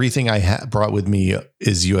that everything I brought with me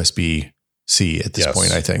is USB-C at this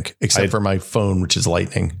point, I think, except for my phone, which is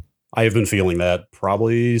Lightning. I have been feeling that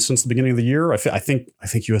probably since the beginning of the year. I think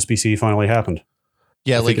USB-C finally happened.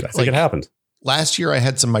 Yeah, I think it happened. Last year, I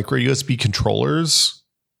had some micro USB controllers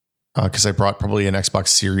because I brought probably an Xbox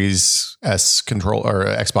Series S controller or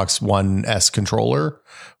Xbox One S controller,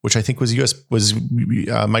 which I think was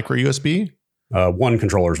micro USB. One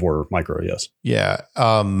controllers were micro, yes. Yeah,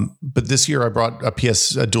 but this year I brought a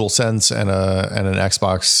DualSense and an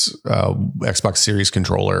Xbox Series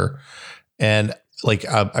controller, and like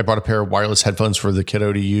I brought a pair of wireless headphones for the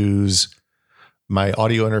kiddo to use. My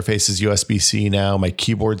audio interface is USB-C now. My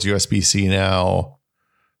keyboard's USB-C now.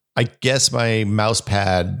 I guess my mouse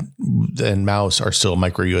pad and mouse are still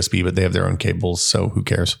micro USB, but they have their own cables. So who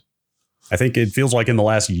cares? I think it feels like in the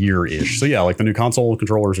last year-ish. So yeah, like the new console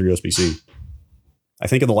controllers are USB-C. I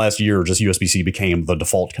think in the last year, just USB-C became the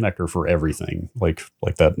default connector for everything. Like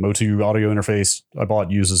that Motu audio interface I bought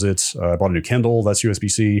uses it. I bought a new Kindle that's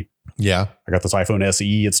USB-C. Yeah. I got this iPhone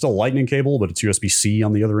SE. It's still Lightning cable, but it's USB-C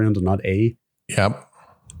on the other end and not A. Yep.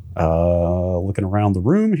 Looking around the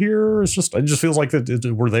room here, it just feels like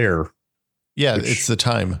that we're there. Yeah, it's the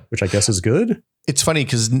time. Which I guess is good. It's funny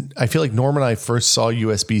because I feel like Norm and I first saw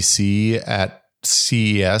USB-C at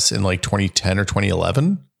CES in like 2010 or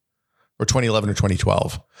 2011. Or 2011 or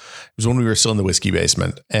 2012. It was when we were still in the whiskey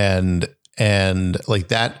basement. And like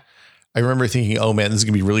that, I remember thinking, oh man, this is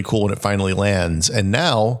going to be really cool when it finally lands. And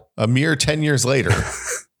now, a mere 10 years later,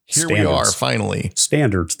 here we are finally.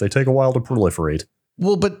 Standards. They take a while to proliferate.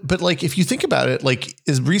 Well, but like, if you think about it, like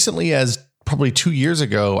as recently as probably 2 years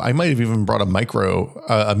ago, I might have even brought a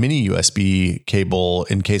mini USB cable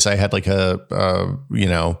in case I had like a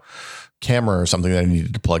camera or something that I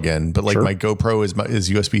needed to plug in. But like my GoPro is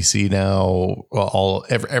USB-C now.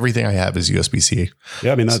 Everything I have is USB-C.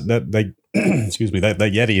 Yeah, I mean that excuse me, that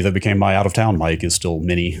Yeti that became my out of town mic is still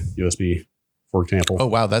mini USB, for example. Oh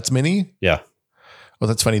wow, that's mini? Yeah. Oh,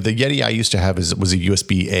 that's funny. The Yeti I used to have was a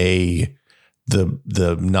USB-A,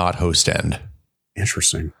 the not host end.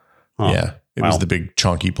 Interesting. Huh. Yeah. It was the big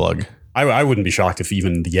chunky plug. I wouldn't be shocked if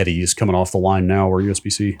even the Yetis coming off the line now are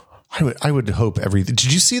USB-C. I would hope everything.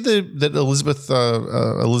 Did you see that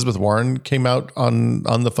Elizabeth Warren came out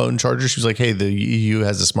on the phone charger? She was like, "Hey, the EU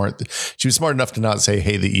has a smart." She was smart enough to not say,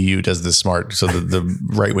 "Hey, the EU does this smart," so that the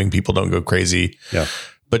right wing people don't go crazy. Yeah.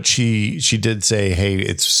 But she did say, "Hey,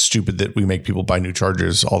 it's stupid that we make people buy new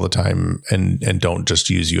chargers all the time and don't just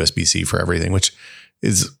use USB-C for everything." Which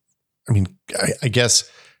is, I mean, I guess.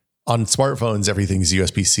 On smartphones, everything's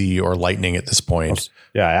USB-C or Lightning at this point.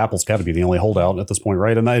 Yeah, Apple's got to be the only holdout at this point,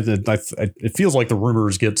 right? And it feels like the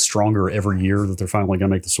rumors get stronger every year that they're finally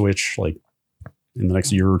going to make the switch, like in the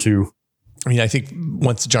next year or two. I mean, I think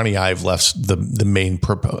once Johnny Ive left, the main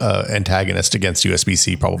antagonist against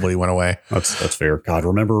USB-C probably went away. That's fair. God,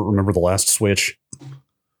 remember the last switch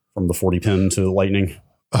from the 40 pin to Lightning?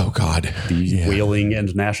 Oh God, the wailing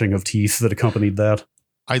and gnashing of teeth that accompanied that.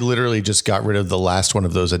 I literally just got rid of the last one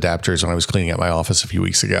of those adapters when I was cleaning out my office a few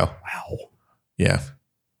weeks ago. Wow. Yeah.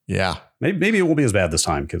 Yeah. Maybe it won't be as bad this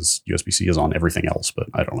time because USB-C is on everything else, but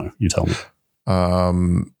I don't know. You tell me. I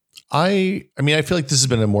mean, I feel like this has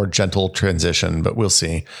been a more gentle transition, but we'll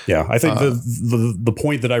see. Yeah. I think the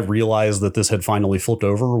point that I realized that this had finally flipped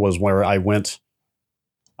over was where I went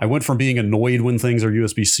from being annoyed when things are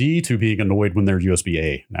USB-C to being annoyed when they're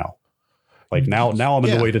USB-A now. Like now I'm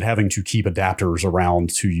annoyed at having to keep adapters around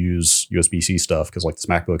to use USB-C stuff because like this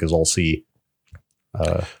MacBook is all C.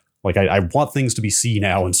 Like I want things to be C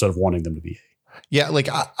now instead of wanting them to be A. Yeah, like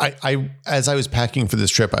I as I was packing for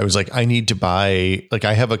this trip, I was like, I need to buy, like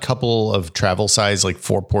I have a couple of travel size like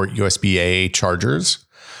 4-port USB-A chargers.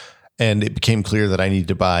 And it became clear that I need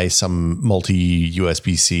to buy some multi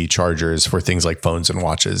USB-C chargers for things like phones and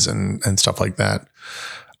watches and stuff like that.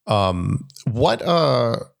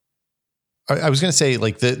 I was going to say,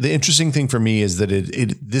 like, the interesting thing for me is that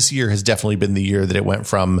this year has definitely been the year that it went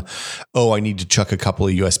from, oh, I need to chuck a couple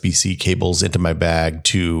of USB-C cables into my bag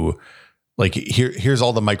to like, here's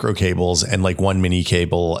all the micro cables and like one mini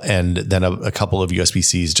cable and then a couple of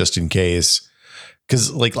USB-Cs just in case.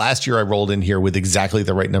 Because like last year I rolled in here with exactly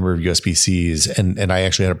the right number of USB-Cs and I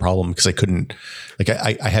actually had a problem because I couldn't, like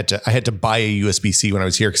I had to buy a USB-C when I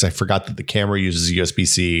was here because I forgot that the camera uses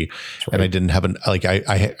USB-C and I didn't have I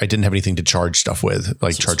didn't have anything to charge stuff with,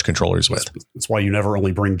 like charge controllers with. That's why you never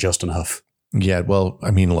only bring just enough. Yeah, well,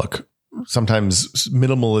 I mean, look, sometimes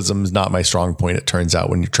minimalism is not my strong point, it turns out,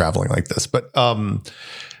 when you're traveling like this.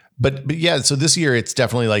 But yeah, so this year it's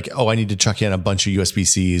definitely like, oh, I need to chuck in a bunch of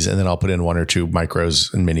USB-Cs and then I'll put in one or two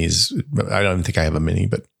micros and minis. I don't think I have a mini,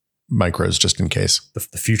 but micros just in case. The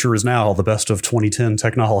future is now, the best of 2010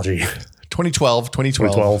 technology.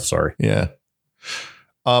 2012. Sorry. Yeah.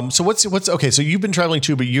 So what's okay? So you've been traveling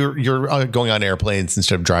too, but you're going on airplanes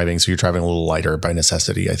instead of driving. So you're traveling a little lighter by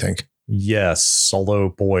necessity, I think. Yes. Although,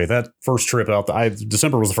 boy, that first trip out,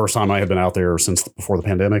 December was the first time I had been out there since before the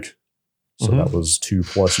pandemic. So that was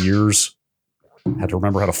 2+ years. Had to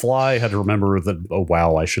remember how to fly. Had to remember that, oh,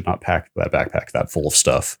 wow, I should not pack that backpack that full of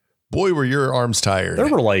stuff. Boy, were your arms tired. There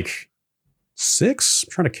were like 6, I'm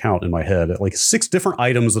trying to count in my head, like 6 different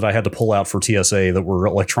items that I had to pull out for TSA that were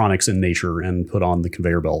electronics in nature and put on the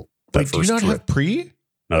conveyor belt. Wait, do you not have pre?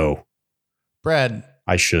 No. Brad.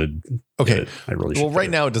 I should. Okay. I really should. Well, right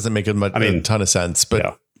now it doesn't make a ton of sense, but.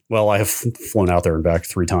 Yeah. Well, I have flown out there and back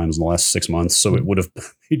 3 times in the last 6 months, so it would have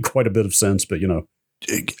made quite a bit of sense. But, you know.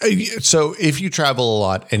 So if you travel a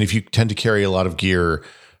lot and if you tend to carry a lot of gear,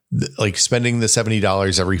 like spending the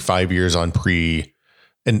 $70 every 5 years on pre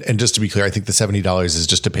And just to be clear, I think the $70 is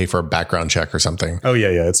just to pay for a background check or something. Oh yeah.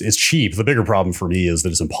 It's cheap. The bigger problem for me is that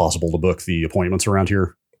it's impossible to book the appointments around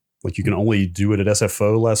here. Like you can only do it at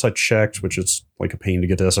SFO last I checked, which is like a pain to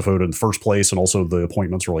get to SFO in the first place. And also the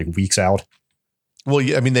appointments are like weeks out. Well,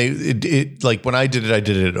 yeah, I mean, it like when I did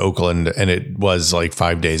it at Oakland, and it was like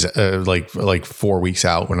 5 days, like 4 weeks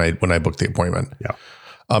out when I booked the appointment. Yeah.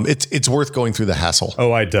 It's worth going through the hassle.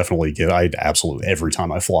 Oh, I definitely absolutely every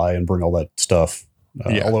time I fly and bring all that stuff.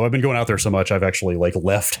 Although I've been going out there so much, I've actually like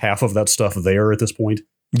left half of that stuff there at this point.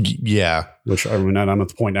 Yeah. Which I mean, I'm at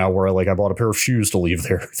the point now where I bought a pair of shoes to leave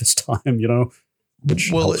there this time, which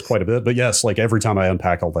helps quite a bit. But yes, like every time I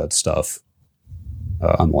unpack all that stuff,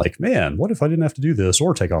 I'm like, man, what if I didn't have to do this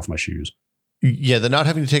or take off my shoes? Yeah, the not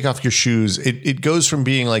having to take off your shoes, it goes from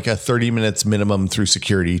being like a 30 minutes minimum through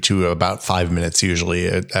security to about 5 minutes usually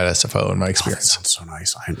at SFO in my experience. That sounds so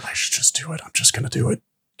nice. I should just do it. I'm just going to do it.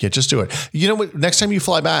 Yeah, just do it. You know what? Next time you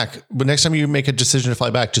fly back, but next time you make a decision to fly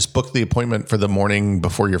back, just book the appointment for the morning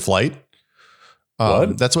before your flight.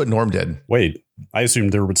 What? That's what Norm did. Wait, I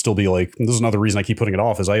assumed there would still be this is another reason I keep putting it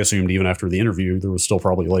off, is I assumed even after the interview, there was still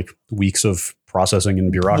probably weeks of processing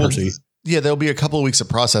and bureaucracy. Well, yeah, there'll be a couple of weeks of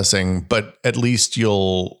processing, but at least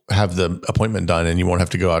you'll have the appointment done and you won't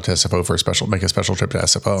have to go out to SFO for make a special trip to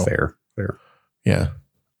SFO. Fair. Yeah.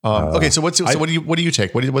 Okay. So what do you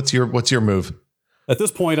take? What's your move? At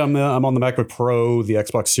this point, I'm on the MacBook Pro, the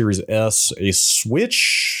Xbox Series S, a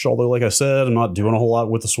Switch. Although, like I said, I'm not doing a whole lot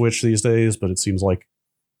with the Switch these days, but it seems like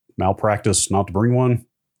malpractice not to bring one.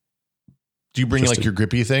 Do you bring your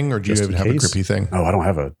grippy thing, or do you even have a grippy thing? Oh, I don't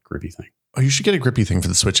have a grippy thing. Oh, you should get a grippy thing for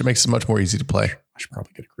the Switch. It makes it much more easy to play. I should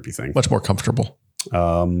probably get a grippy thing. Much more comfortable.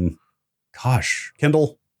 Gosh,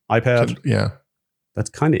 Kindle, iPad. Yeah. That's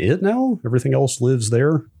kind of it now. Everything else lives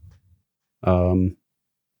there.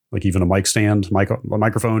 Like even a mic stand, a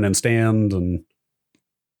microphone and stand, and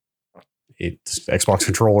Xbox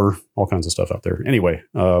controller, all kinds of stuff out there. Anyway,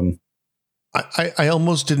 I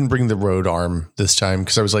almost didn't bring the Rode arm this time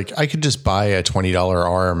because I was like, I could just buy a $20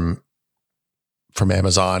 arm from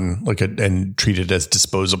Amazon, and treat it as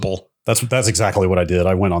disposable. That's exactly what I did.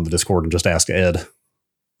 I went on the Discord and just asked Ed.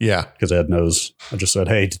 Yeah, because Ed knows. I just said,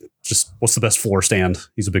 hey, just what's the best floor stand?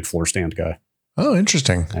 He's a big floor stand guy. Oh,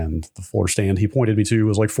 interesting. And the floor stand he pointed me to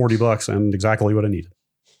was like $40 and exactly what I needed.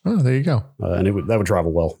 Oh, there you go. And that would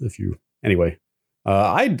travel well anyway.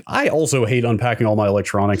 I also hate unpacking all my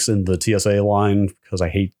electronics in the TSA line because I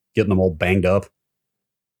hate getting them all banged up.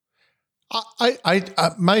 I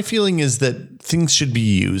my feeling is that things should be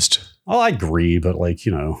used. Oh, I agree, but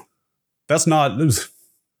that's not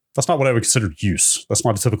what I would consider use. That's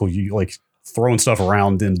not a typical throwing stuff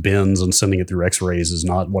around in bins and sending it through X-rays is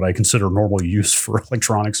not what I consider normal use for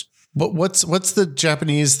electronics. But what's the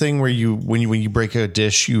Japanese thing where when you break a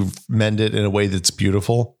dish, you mend it in a way that's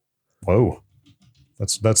beautiful? Whoa,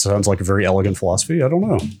 that sounds like a very elegant philosophy. I don't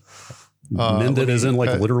know. Mend it as in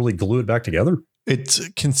literally glue it back together. It's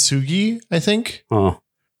kintsugi, I think. Huh.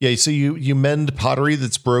 Yeah. So you mend pottery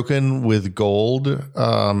that's broken with gold.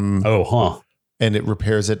 And it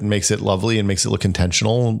repairs it and makes it lovely and makes it look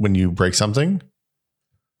intentional when you break something.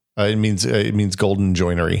 It means golden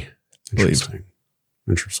joinery. Interesting.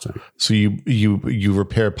 So you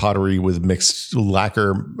repair pottery with mixed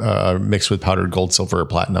lacquer mixed with powdered gold, silver, or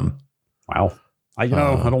platinum. Wow. I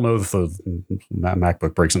don't know if the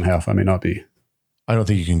MacBook breaks in half. I may not be. I don't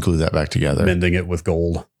think you can glue that back together. Mending it with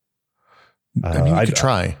gold. I mean, you could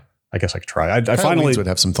try. I guess I could try. I finally would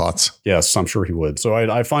have some thoughts. Yes, I'm sure he would. So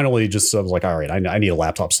I finally I was like, all right, I need a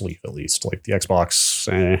laptop sleeve at least. Like the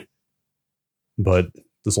Xbox, but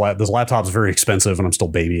this laptop's very expensive, and I'm still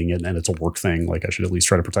babying it, and it's a work thing. Like I should at least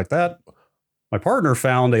try to protect that. My partner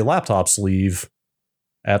found a laptop sleeve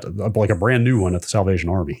at a brand new one at the Salvation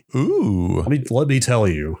Army. Ooh, let me tell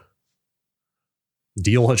you,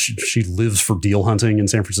 she lives for deal hunting in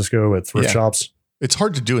San Francisco at thrift shops. It's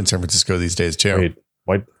hard to do in San Francisco these days too.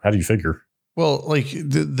 Wait. How do you figure? Well,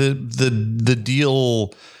 the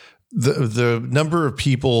deal, the number of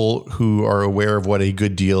people who are aware of what a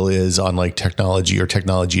good deal is on technology or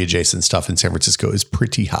technology adjacent stuff in San Francisco is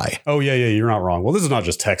pretty high. Oh yeah, you're not wrong. Well, this is not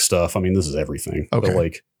just tech stuff. I mean, this is everything. Okay.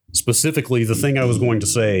 But specifically, the thing I was going to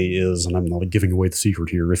say is, and I'm not giving away the secret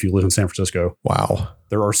here, if you live in San Francisco, wow,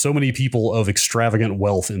 there are so many people of extravagant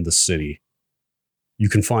wealth in the city. You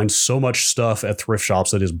can find so much stuff at thrift shops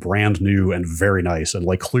that is brand new and very nice and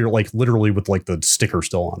clear, literally with the sticker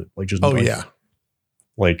still on it.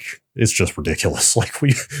 It's just ridiculous.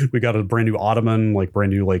 We got a brand new ottoman,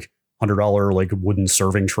 brand new $100 wooden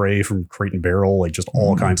serving tray from Crate and Barrel, just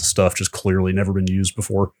all kinds of stuff, just clearly never been used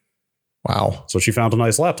before. Wow. So she found a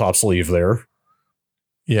nice laptop sleeve there.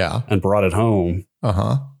 Yeah. And brought it home.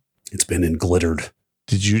 Uh-huh. It's been in glittered.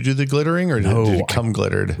 Did you do the glittering or did it come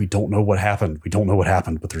glittered? We don't know what happened.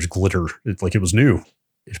 But there's glitter. It's like it was new.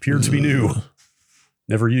 It appeared to be new.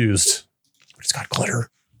 Never used. But it's got glitter.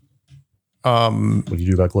 What do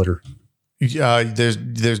you do about glitter?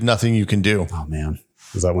 There's nothing you can do. Oh man.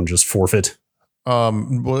 Is that one just forfeit?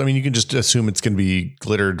 Well, I mean, you can just assume it's going to be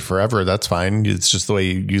glittered forever. That's fine. It's just the way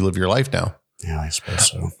you live your life now. Yeah, I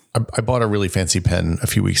suppose so. I bought a really fancy pen a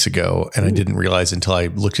few weeks ago, and I didn't realize until I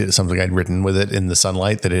looked at something I'd written with it in the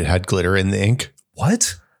sunlight that it had glitter in the ink.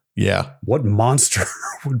 What? Yeah. What monster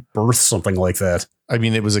would birth something like that? I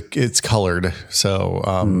mean, it's colored. So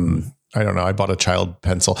I don't know. I bought a child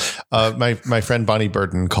pencil. My friend Bonnie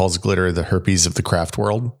Burton calls glitter the herpes of the craft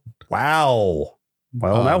world. Wow.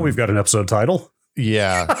 Well, now we've got an episode title.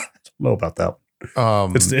 Yeah. I don't know about that.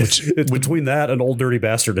 It's between that and Old Dirty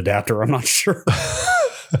Bastard Adapter. I'm not sure.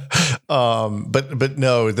 But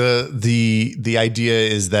no, the idea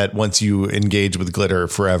is that once you engage with glitter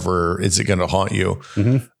forever, is it going to haunt you?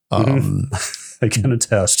 Mm-hmm. I can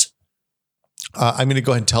attest. I'm going to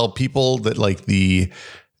go ahead and tell people that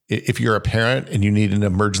if you're a parent and you need an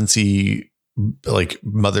emergency, like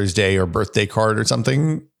Mother's Day or birthday card or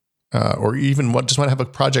something, or even just want to have a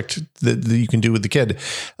project that you can do with the kid,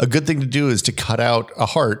 a good thing to do is to cut out a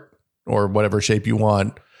heart or whatever shape you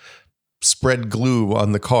want, spread glue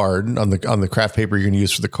on the card, on the craft paper you're going to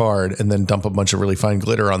use for the card, and then dump a bunch of really fine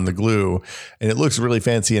glitter on the glue. And it looks really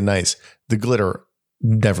fancy and nice. The glitter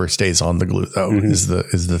never stays on the glue though, is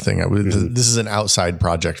the thing. This is an outside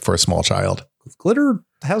project for a small child. Glitter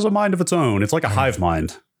has a mind of its own. It's like a hive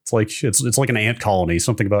mind. It's like an ant colony.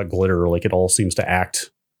 Something about glitter, like it all seems to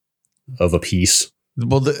act of a piece.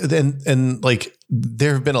 Well,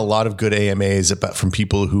 there have been a lot of good AMAs from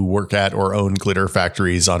people who work at or own glitter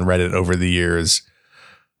factories on Reddit over the years,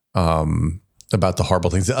 about the horrible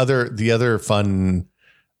things. The other fun.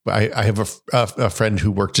 I have a friend who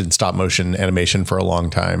worked in stop motion animation for a long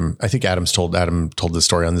time. I think Adam told this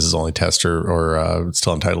story on This Is Only Test or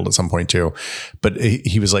Still Untitled at some point too. But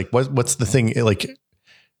he was like, what's the thing? Like,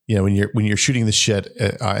 you know, when you're shooting the shit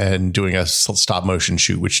and doing a stop motion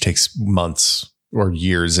shoot, which takes months or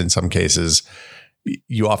years in some cases,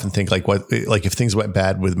 you often think if things went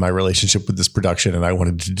bad with my relationship with this production and I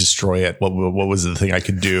wanted to destroy it, what was the thing I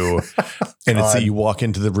could do? And it's that you walk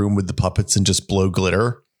into the room with the puppets and just blow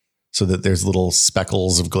glitter so that there's little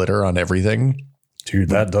speckles of glitter on everything. Dude,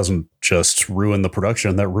 that doesn't just ruin the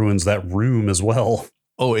production. That ruins that room as well.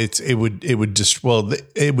 Oh, it would destroy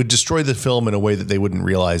the film in a way that they wouldn't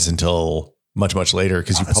realize until much, much later.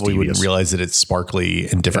 Cause you probably wouldn't realize that it's sparkly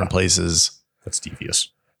in different places. That's devious.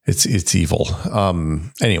 It's evil.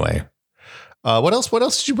 Anyway, what else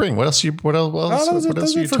did you bring? What else are you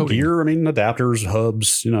for gear? I mean, adapters,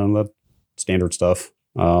 hubs, that standard stuff.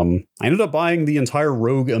 I ended up buying the entire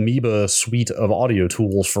Rogue Amoeba suite of audio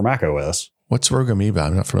tools for macOS. What's Rogue Amoeba?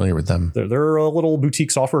 I'm not familiar with them. They're a little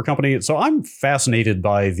boutique software company. So I've been fascinated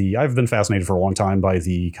for a long time by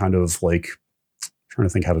the kind of trying to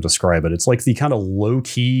think how to describe it. It's like the kind of low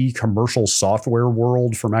key commercial software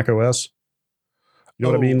world for macOS. You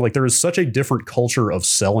know what I mean? Like there is such a different culture of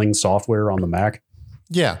selling software on the Mac.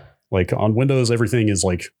 Yeah. Like on Windows, everything is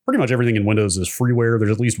pretty much everything in Windows is freeware.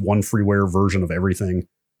 There's at least one freeware version of everything.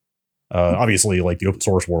 Obviously, the open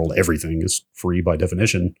source world, everything is free by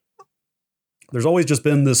definition. There's always just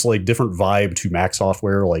been this different vibe to Mac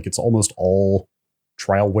software. It's almost all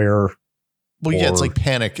trialware. Well, yeah, it's like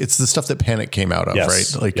Panic. It's the stuff that Panic came out of,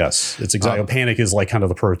 yes, right? Yes, it's exactly. Panic is kind of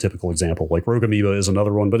the prototypical example. Rogue Amoeba is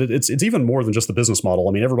another one, but it's even more than just the business model.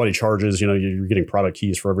 I mean, everybody charges. You're getting product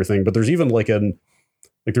keys for everything, but there's even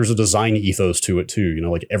there's a design ethos to it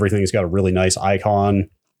too. Everything's got a really nice icon.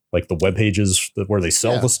 The web pages where they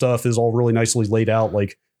sell the stuff is all really nicely laid out.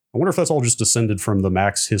 I wonder if that's all just descended from the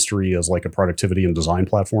Mac's history as a productivity and design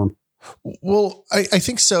platform. Well, I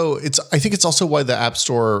think so. I think it's also why the App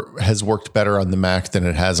Store has worked better on the Mac than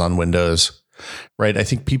it has on Windows, right? I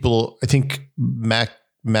think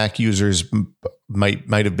Mac users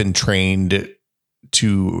might have been trained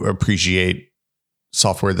to appreciate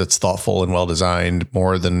software that's thoughtful and well designed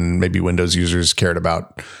more than maybe Windows users cared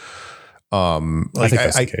about. I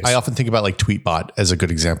often think about Tweetbot as a good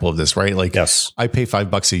example of this, right? Yes. I pay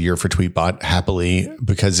 $5 a year for Tweetbot happily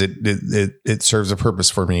because it serves a purpose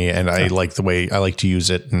for me. And I like the way I like to use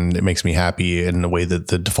it, and it makes me happy in a way that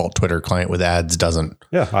the default Twitter client with ads doesn't.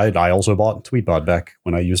 Yeah. I also bought Tweetbot back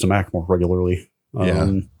when I used a Mac more regularly.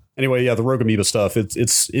 Anyway, the Rogue Amoeba stuff,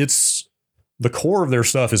 it's the core of their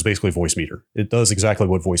stuff is basically Voice Meter. It does exactly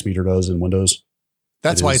what Voice Meter does in Windows.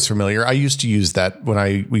 That's why it's familiar. I used to use that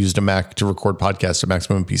when we used a Mac to record podcasts at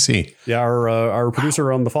Maximum PC. Yeah, our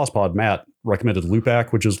producer on the FossPod, Matt, recommended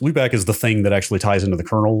Loopback, which is the thing that actually ties into the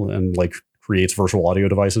kernel and like creates virtual audio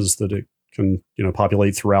devices that it can,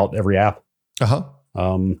 populate throughout every app.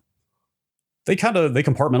 They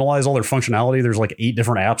compartmentalize all their functionality. There's like 8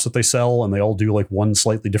 different apps that they sell, and they all do like one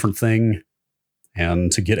slightly different thing.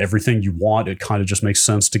 And to get everything you want, it kind of just makes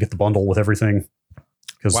sense to get the bundle with everything.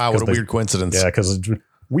 Wow, what a weird coincidence. Yeah, because it's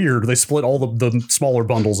weird. They split all the smaller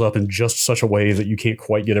bundles up in just such a way that you can't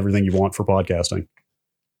quite get everything you want for podcasting.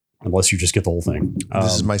 Unless you just get the whole thing.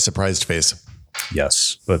 This is my surprised face.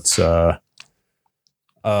 Yes, but... and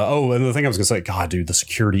the thing I was going to say, God, dude, the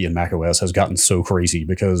security in macOS has gotten so crazy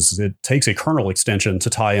because it takes a kernel extension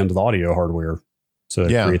to tie into the audio hardware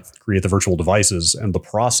to create the virtual devices. And the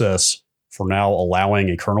process for now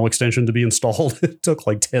allowing a kernel extension to be installed, it took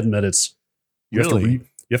like 10 minutes. You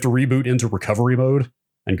have to reboot into recovery mode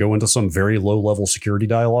and go into some very low level security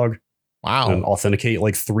dialog. Wow. And authenticate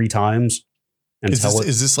like 3 times. And is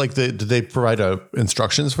this like did they provide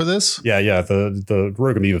instructions for this? Yeah. The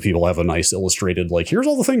Rogue Amoeba people have a nice illustrated, like, here's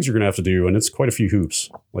all the things you're going to have to do. And it's quite a few hoops.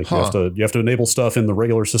 Like you have to enable stuff in the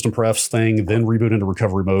regular system prefs thing, then reboot into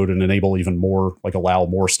recovery mode and enable even more, like allow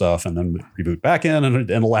more stuff, and then reboot back in and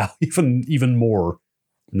allow even more.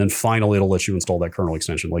 And then finally it'll let you install that kernel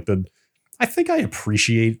extension. I think I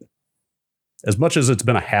appreciate, as much as it's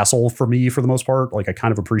been a hassle for me for the most part, like I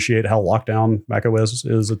kind of appreciate how locked down macOS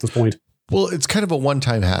is at this point. Well, it's kind of a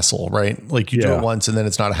one-time hassle, right? Like you do it once and then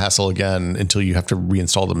it's not a hassle again until you have to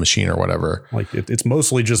reinstall the machine or whatever. Like it's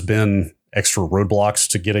mostly just been extra roadblocks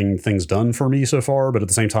to getting things done for me so far. But at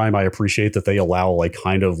the same time, I appreciate that they allow like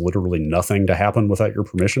kind of literally nothing to happen without your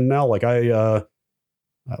permission now. Like I'm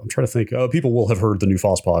trying to think. People will have heard the new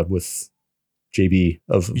FossPod with JB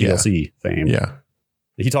of VLC fame. Yeah.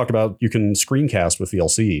 He talked about you can screencast with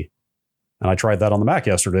VLC. And I tried that on the Mac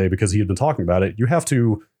yesterday because he had been talking about it. You have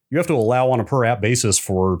to allow on a per app basis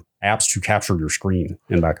for apps to capture your screen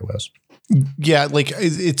in macOS. Yeah, like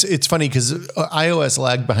it's funny because iOS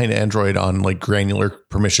lagged behind Android on like granular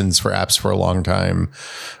permissions for apps for a long time.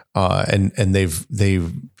 And they've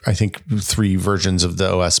I think 3 versions of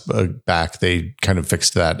the OS back, they kind of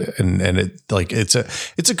fixed that, and it like it's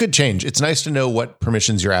a good change. It's nice to know what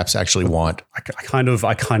permissions your apps actually want. I kind of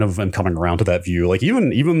am coming around to that view. Like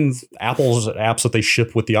even Apple's apps that they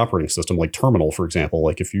ship with the operating system, like Terminal, for example.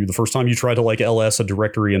 Like if the first time you try to like ls a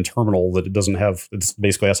directory in Terminal that it doesn't have, it's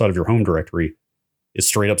basically outside of your home directory, it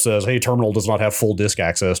straight up says, "Hey, Terminal does not have full disk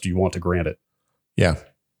access. Do you want to grant it?" Yeah.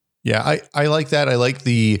 Yeah, I like that. I like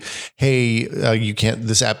the, hey,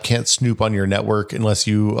 this app can't snoop on your network unless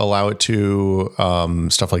you allow it to,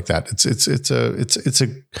 stuff like that.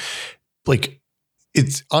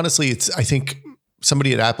 I think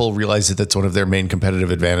somebody at Apple realized that that's one of their main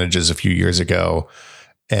competitive advantages a few years ago.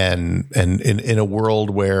 And in a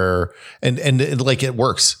world where, and like it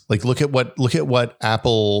works, like look at what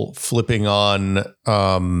Apple flipping on,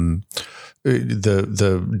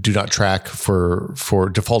 the do not track for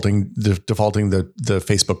defaulting the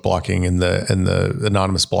Facebook blocking and the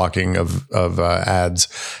anonymous blocking of ads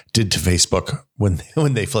did to Facebook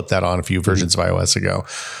when they flipped that on a few versions of iOS ago.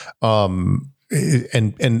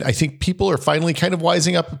 And I think people are finally kind of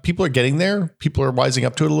wising up. People are getting there. People are wising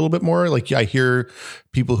up to it a little bit more. Like I hear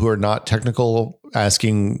people who are not technical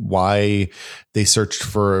asking why they searched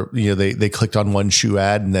for, they clicked on one shoe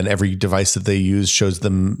ad and then every device that they use shows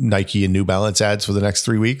them Nike and New Balance ads for the next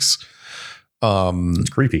 3 weeks. It's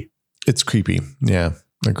creepy. It's creepy. Yeah,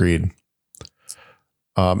 agreed.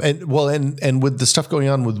 And with the stuff going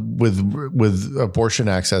on with abortion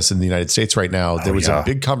access in the United States right now, there was a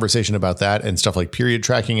big conversation about that and stuff like period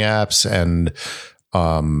tracking apps and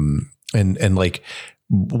like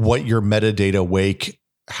what your metadata wake,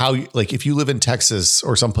 how, like if you live in Texas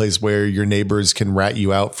or someplace where your neighbors can rat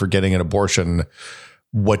you out for getting an abortion,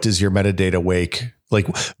 what does your metadata wake? Like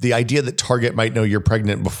the idea that Target might know you're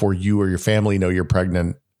pregnant before you or your family know you're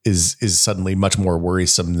pregnant is suddenly much more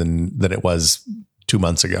worrisome than it was 2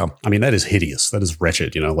 months ago. I mean, that is hideous. That is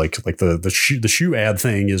wretched. Like the shoe ad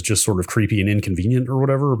thing is just sort of creepy and inconvenient or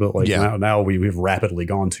whatever. But like now we've rapidly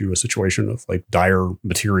gone to a situation of like dire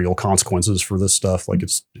material consequences for this stuff. Like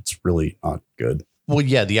it's really not good. Well,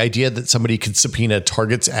 yeah, the idea that somebody could subpoena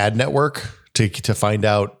Target's ad network to find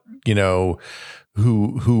out,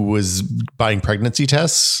 who was buying pregnancy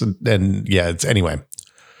tests, and it's anyway.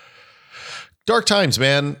 Dark times,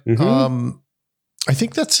 man. Mm-hmm. I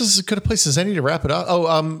think that's as good a place as any to wrap it up.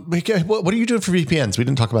 What are you doing for VPNs? We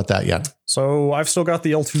didn't talk about that yet. So I've still got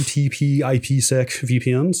the L2TP IPsec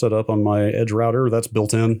VPN set up on my Edge router. That's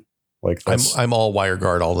built in. Like I'm all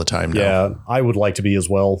WireGuard all the time now. Yeah, I would like to be as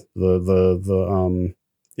well. The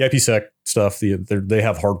IPsec stuff, they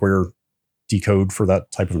have hardware decode for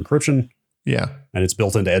that type of encryption. Yeah. And it's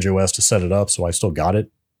built into EdgeOS to set it up, so I still got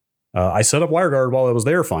it. I set up WireGuard while I was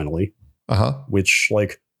there finally. Which,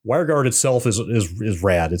 like, WireGuard itself is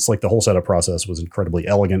rad. It's like the whole setup process was incredibly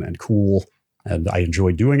elegant and cool, and I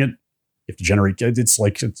enjoyed doing it. You have to generate, it's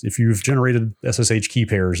like if you've generated SSH key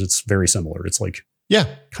pairs, it's very similar. It's like,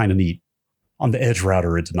 kind of neat. On the Edge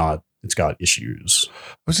router, it's not. It's got issues.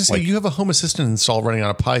 I was just saying, you have a Home Assistant installed running on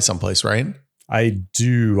a Pi someplace, right? I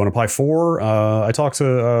do. On a Pi 4, I talked to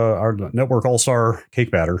our network all-star Cake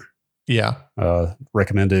Batter. Yeah.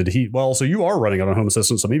 Recommended so you are running on a Home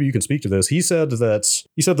Assistant, so maybe you can speak to this. He said that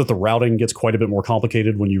the routing gets quite a bit more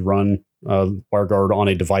complicated when you run WireGuard on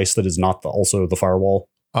a device that is not also the firewall.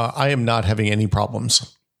 I am not having any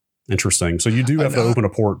problems. Interesting. So you do have to open a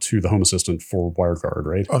port to the Home Assistant for WireGuard,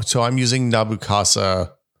 right? Oh, so I'm using Nabu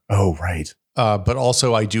Casa. Oh, right. But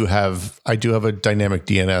also I do have a dynamic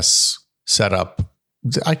DNS set up.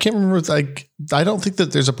 I can't remember. I don't think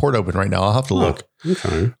that there's a port open right now. I'll have to look.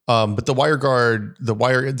 Okay. But the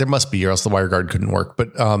WireGuard, there must be, or else the WireGuard couldn't work.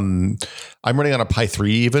 But I'm running on a Pi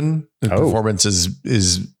 3 even. The performance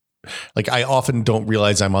is like, I often don't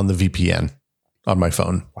realize I'm on the VPN on my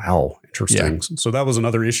phone. Wow. Interesting. Yeah. So that was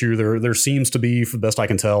another issue. There seems to be, for the best I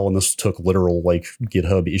can tell, and this took literal like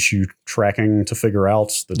GitHub issue tracking to figure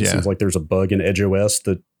out that it seems like there's a bug in EdgeOS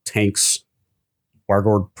that tanks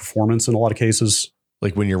WireGuard performance in a lot of cases.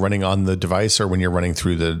 Like when you're running on the device or when you're running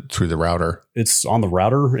through the router? It's on the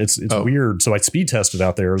router. It's weird. So I speed tested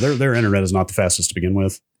out there. Their internet is not the fastest to begin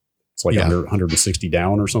with. It's like 160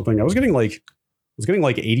 down or something. I was getting like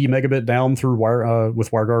 80 megabit down through with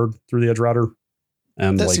WireGuard through the Edge router.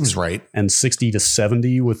 And that seems right. And 60 to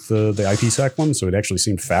 70 with the IPsec one. So it actually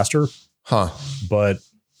seemed faster. But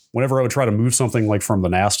whenever I would try to move something like from the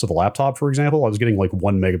NAS to the laptop, for example, I was getting like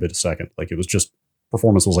 1 megabit a second. Like it was just,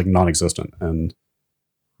 performance was like non-existent. And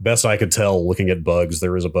best I could tell, looking at bugs,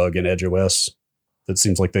 there is a bug in EdgeOS that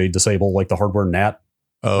seems like they disable like the hardware NAT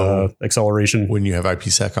acceleration when you have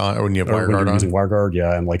IPsec on, or when you have WireGuard on. Using WireGuard,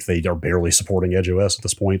 yeah, and like they are barely supporting EdgeOS at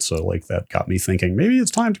this point. So like that got me thinking maybe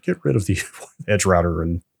it's time to get rid of the Edge router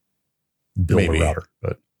and build a router.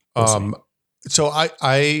 But so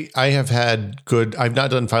I have had good. I've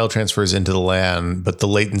not done file transfers into the LAN, but the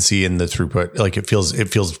latency and the throughput, like it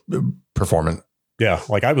feels performant. Yeah,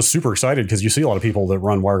 like I was super excited because you see a lot of people that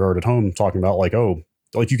run WireGuard at home talking about like, you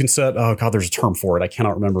can set, there's a term for it. I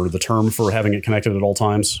cannot remember the term for having it connected at all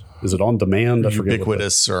times. Is it on demand?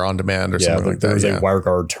 Ubiquitous or on demand or something like that. There's a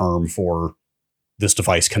WireGuard term for this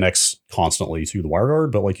device connects constantly to the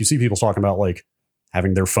WireGuard. But like you see people talking about like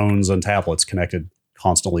having their phones and tablets connected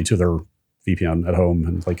constantly to their VPN at home.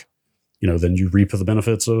 And like, then you reap the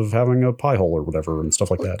benefits of having a Pi-hole or whatever and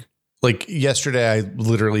stuff like that. Like yesterday, I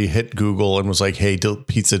literally hit Google and was like, hey,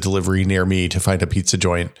 pizza delivery near me to find a pizza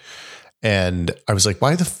joint. And I was like,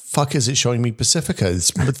 why the fuck is it showing me Pacifica?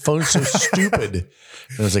 The phone's so stupid.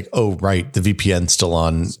 And I was like, oh, right. The VPN's still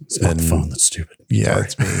on. It's not the phone that's stupid. Yeah,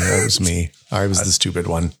 it's me. That was me. I was the stupid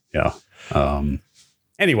one. Yeah.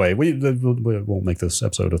 Anyway, we won't make this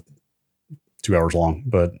episode 2 hours long,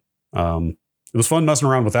 but it was fun messing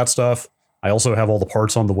around with that stuff. I also have all the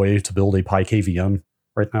parts on the way to build a Pi KVM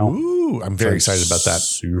right now. Ooh, I'm very excited about that.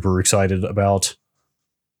 Super excited about.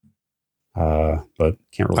 But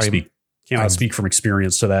can't really speak. Cannot speak from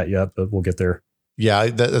experience to that yet, but we'll get there. Yeah,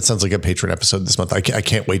 that sounds like a patron episode this month. I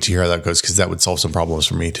can't wait to hear how that goes because that would solve some problems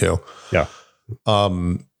for me too. Yeah. I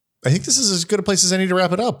think this is as good a place as any to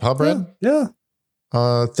wrap it up, huh, Brad? Yeah.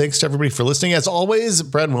 Thanks to everybody for listening. As always,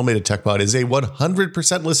 Brad and Will Made a Tech Pod is a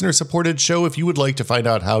 100% listener supported show. If you would like to find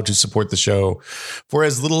out how to support the show for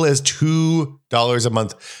as little as $2 a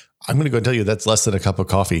month, I'm going to go and tell you that's less than a cup of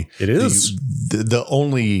coffee. It is the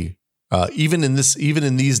only. Even in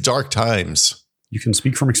these dark times, you can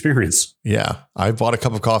speak from experience. Yeah. I bought a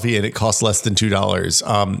cup of coffee and it costs less than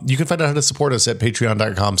 $2. You can find out how to support us at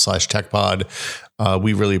patreon.com/techpod.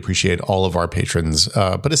 We really appreciate all of our patrons,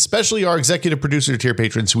 but especially our executive producer tier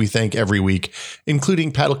patrons who we thank every week,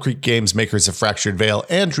 including Paddle Creek Games, makers of Fractured Veil,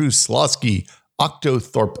 Andrew Slosky,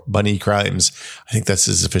 Octothorpe Bunny Crimes. I think that's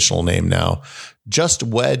his official name now. Just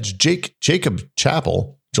Wedge, Jacob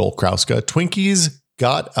Chappell, Joel Krauska, Twinkies,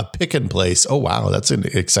 Got a Pick and Place. Oh, wow. That's an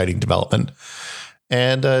exciting development.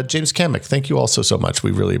 And James Kamek, thank you all so much. We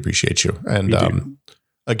really appreciate you. And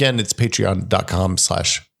again, it's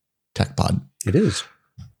patreon.com/techpod. It is.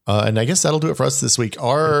 And I guess that'll do it for us this week.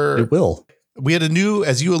 It will. We had a new,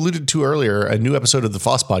 as you alluded to earlier, a new episode of the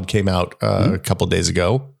FOSSPod came out a couple of days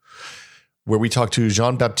ago. where we talked to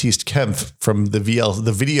Jean-Baptiste Kempf from the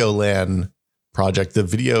Videolan project, the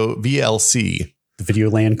VLC. The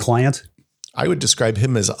Videolan client? I would describe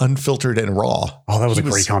him as unfiltered and raw. Oh, that was a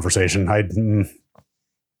great conversation.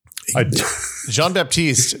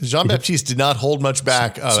 Jean-Baptiste did not hold much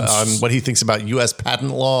back on what he thinks about U.S.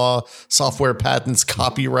 patent law, software patents,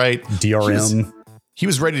 copyright. DRM. He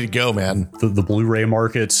was ready to go, man. The Blu-ray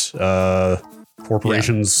market,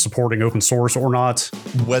 corporations supporting open source or not.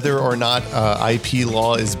 Whether or not IP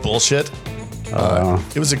law is bullshit.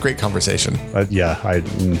 It was a great conversation. I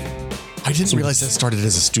didn't realize that started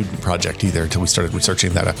as a student project either until we started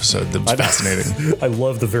researching that episode. That was fascinating. I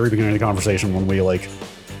love the very beginning of the conversation when we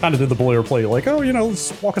kind of did the boilerplate,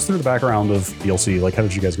 let's walk us through the background of VLC. How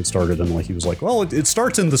did you guys get started? And he was like, well, it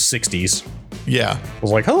starts in the 60s. Yeah. I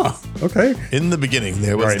was like, huh, okay. In the beginning,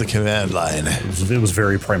 there was the command line. It was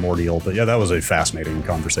very primordial, but yeah, that was a fascinating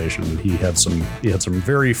conversation. He had some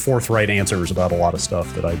very forthright answers about a lot of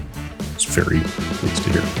stuff that I was very pleased to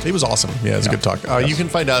hear. It was awesome. Yeah, it was a good talk. You can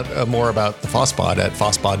find out more about the FOSSPod at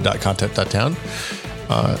fosspod.content.town.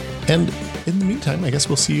 And in the meantime, I guess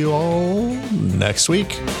we'll see you all next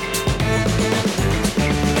week.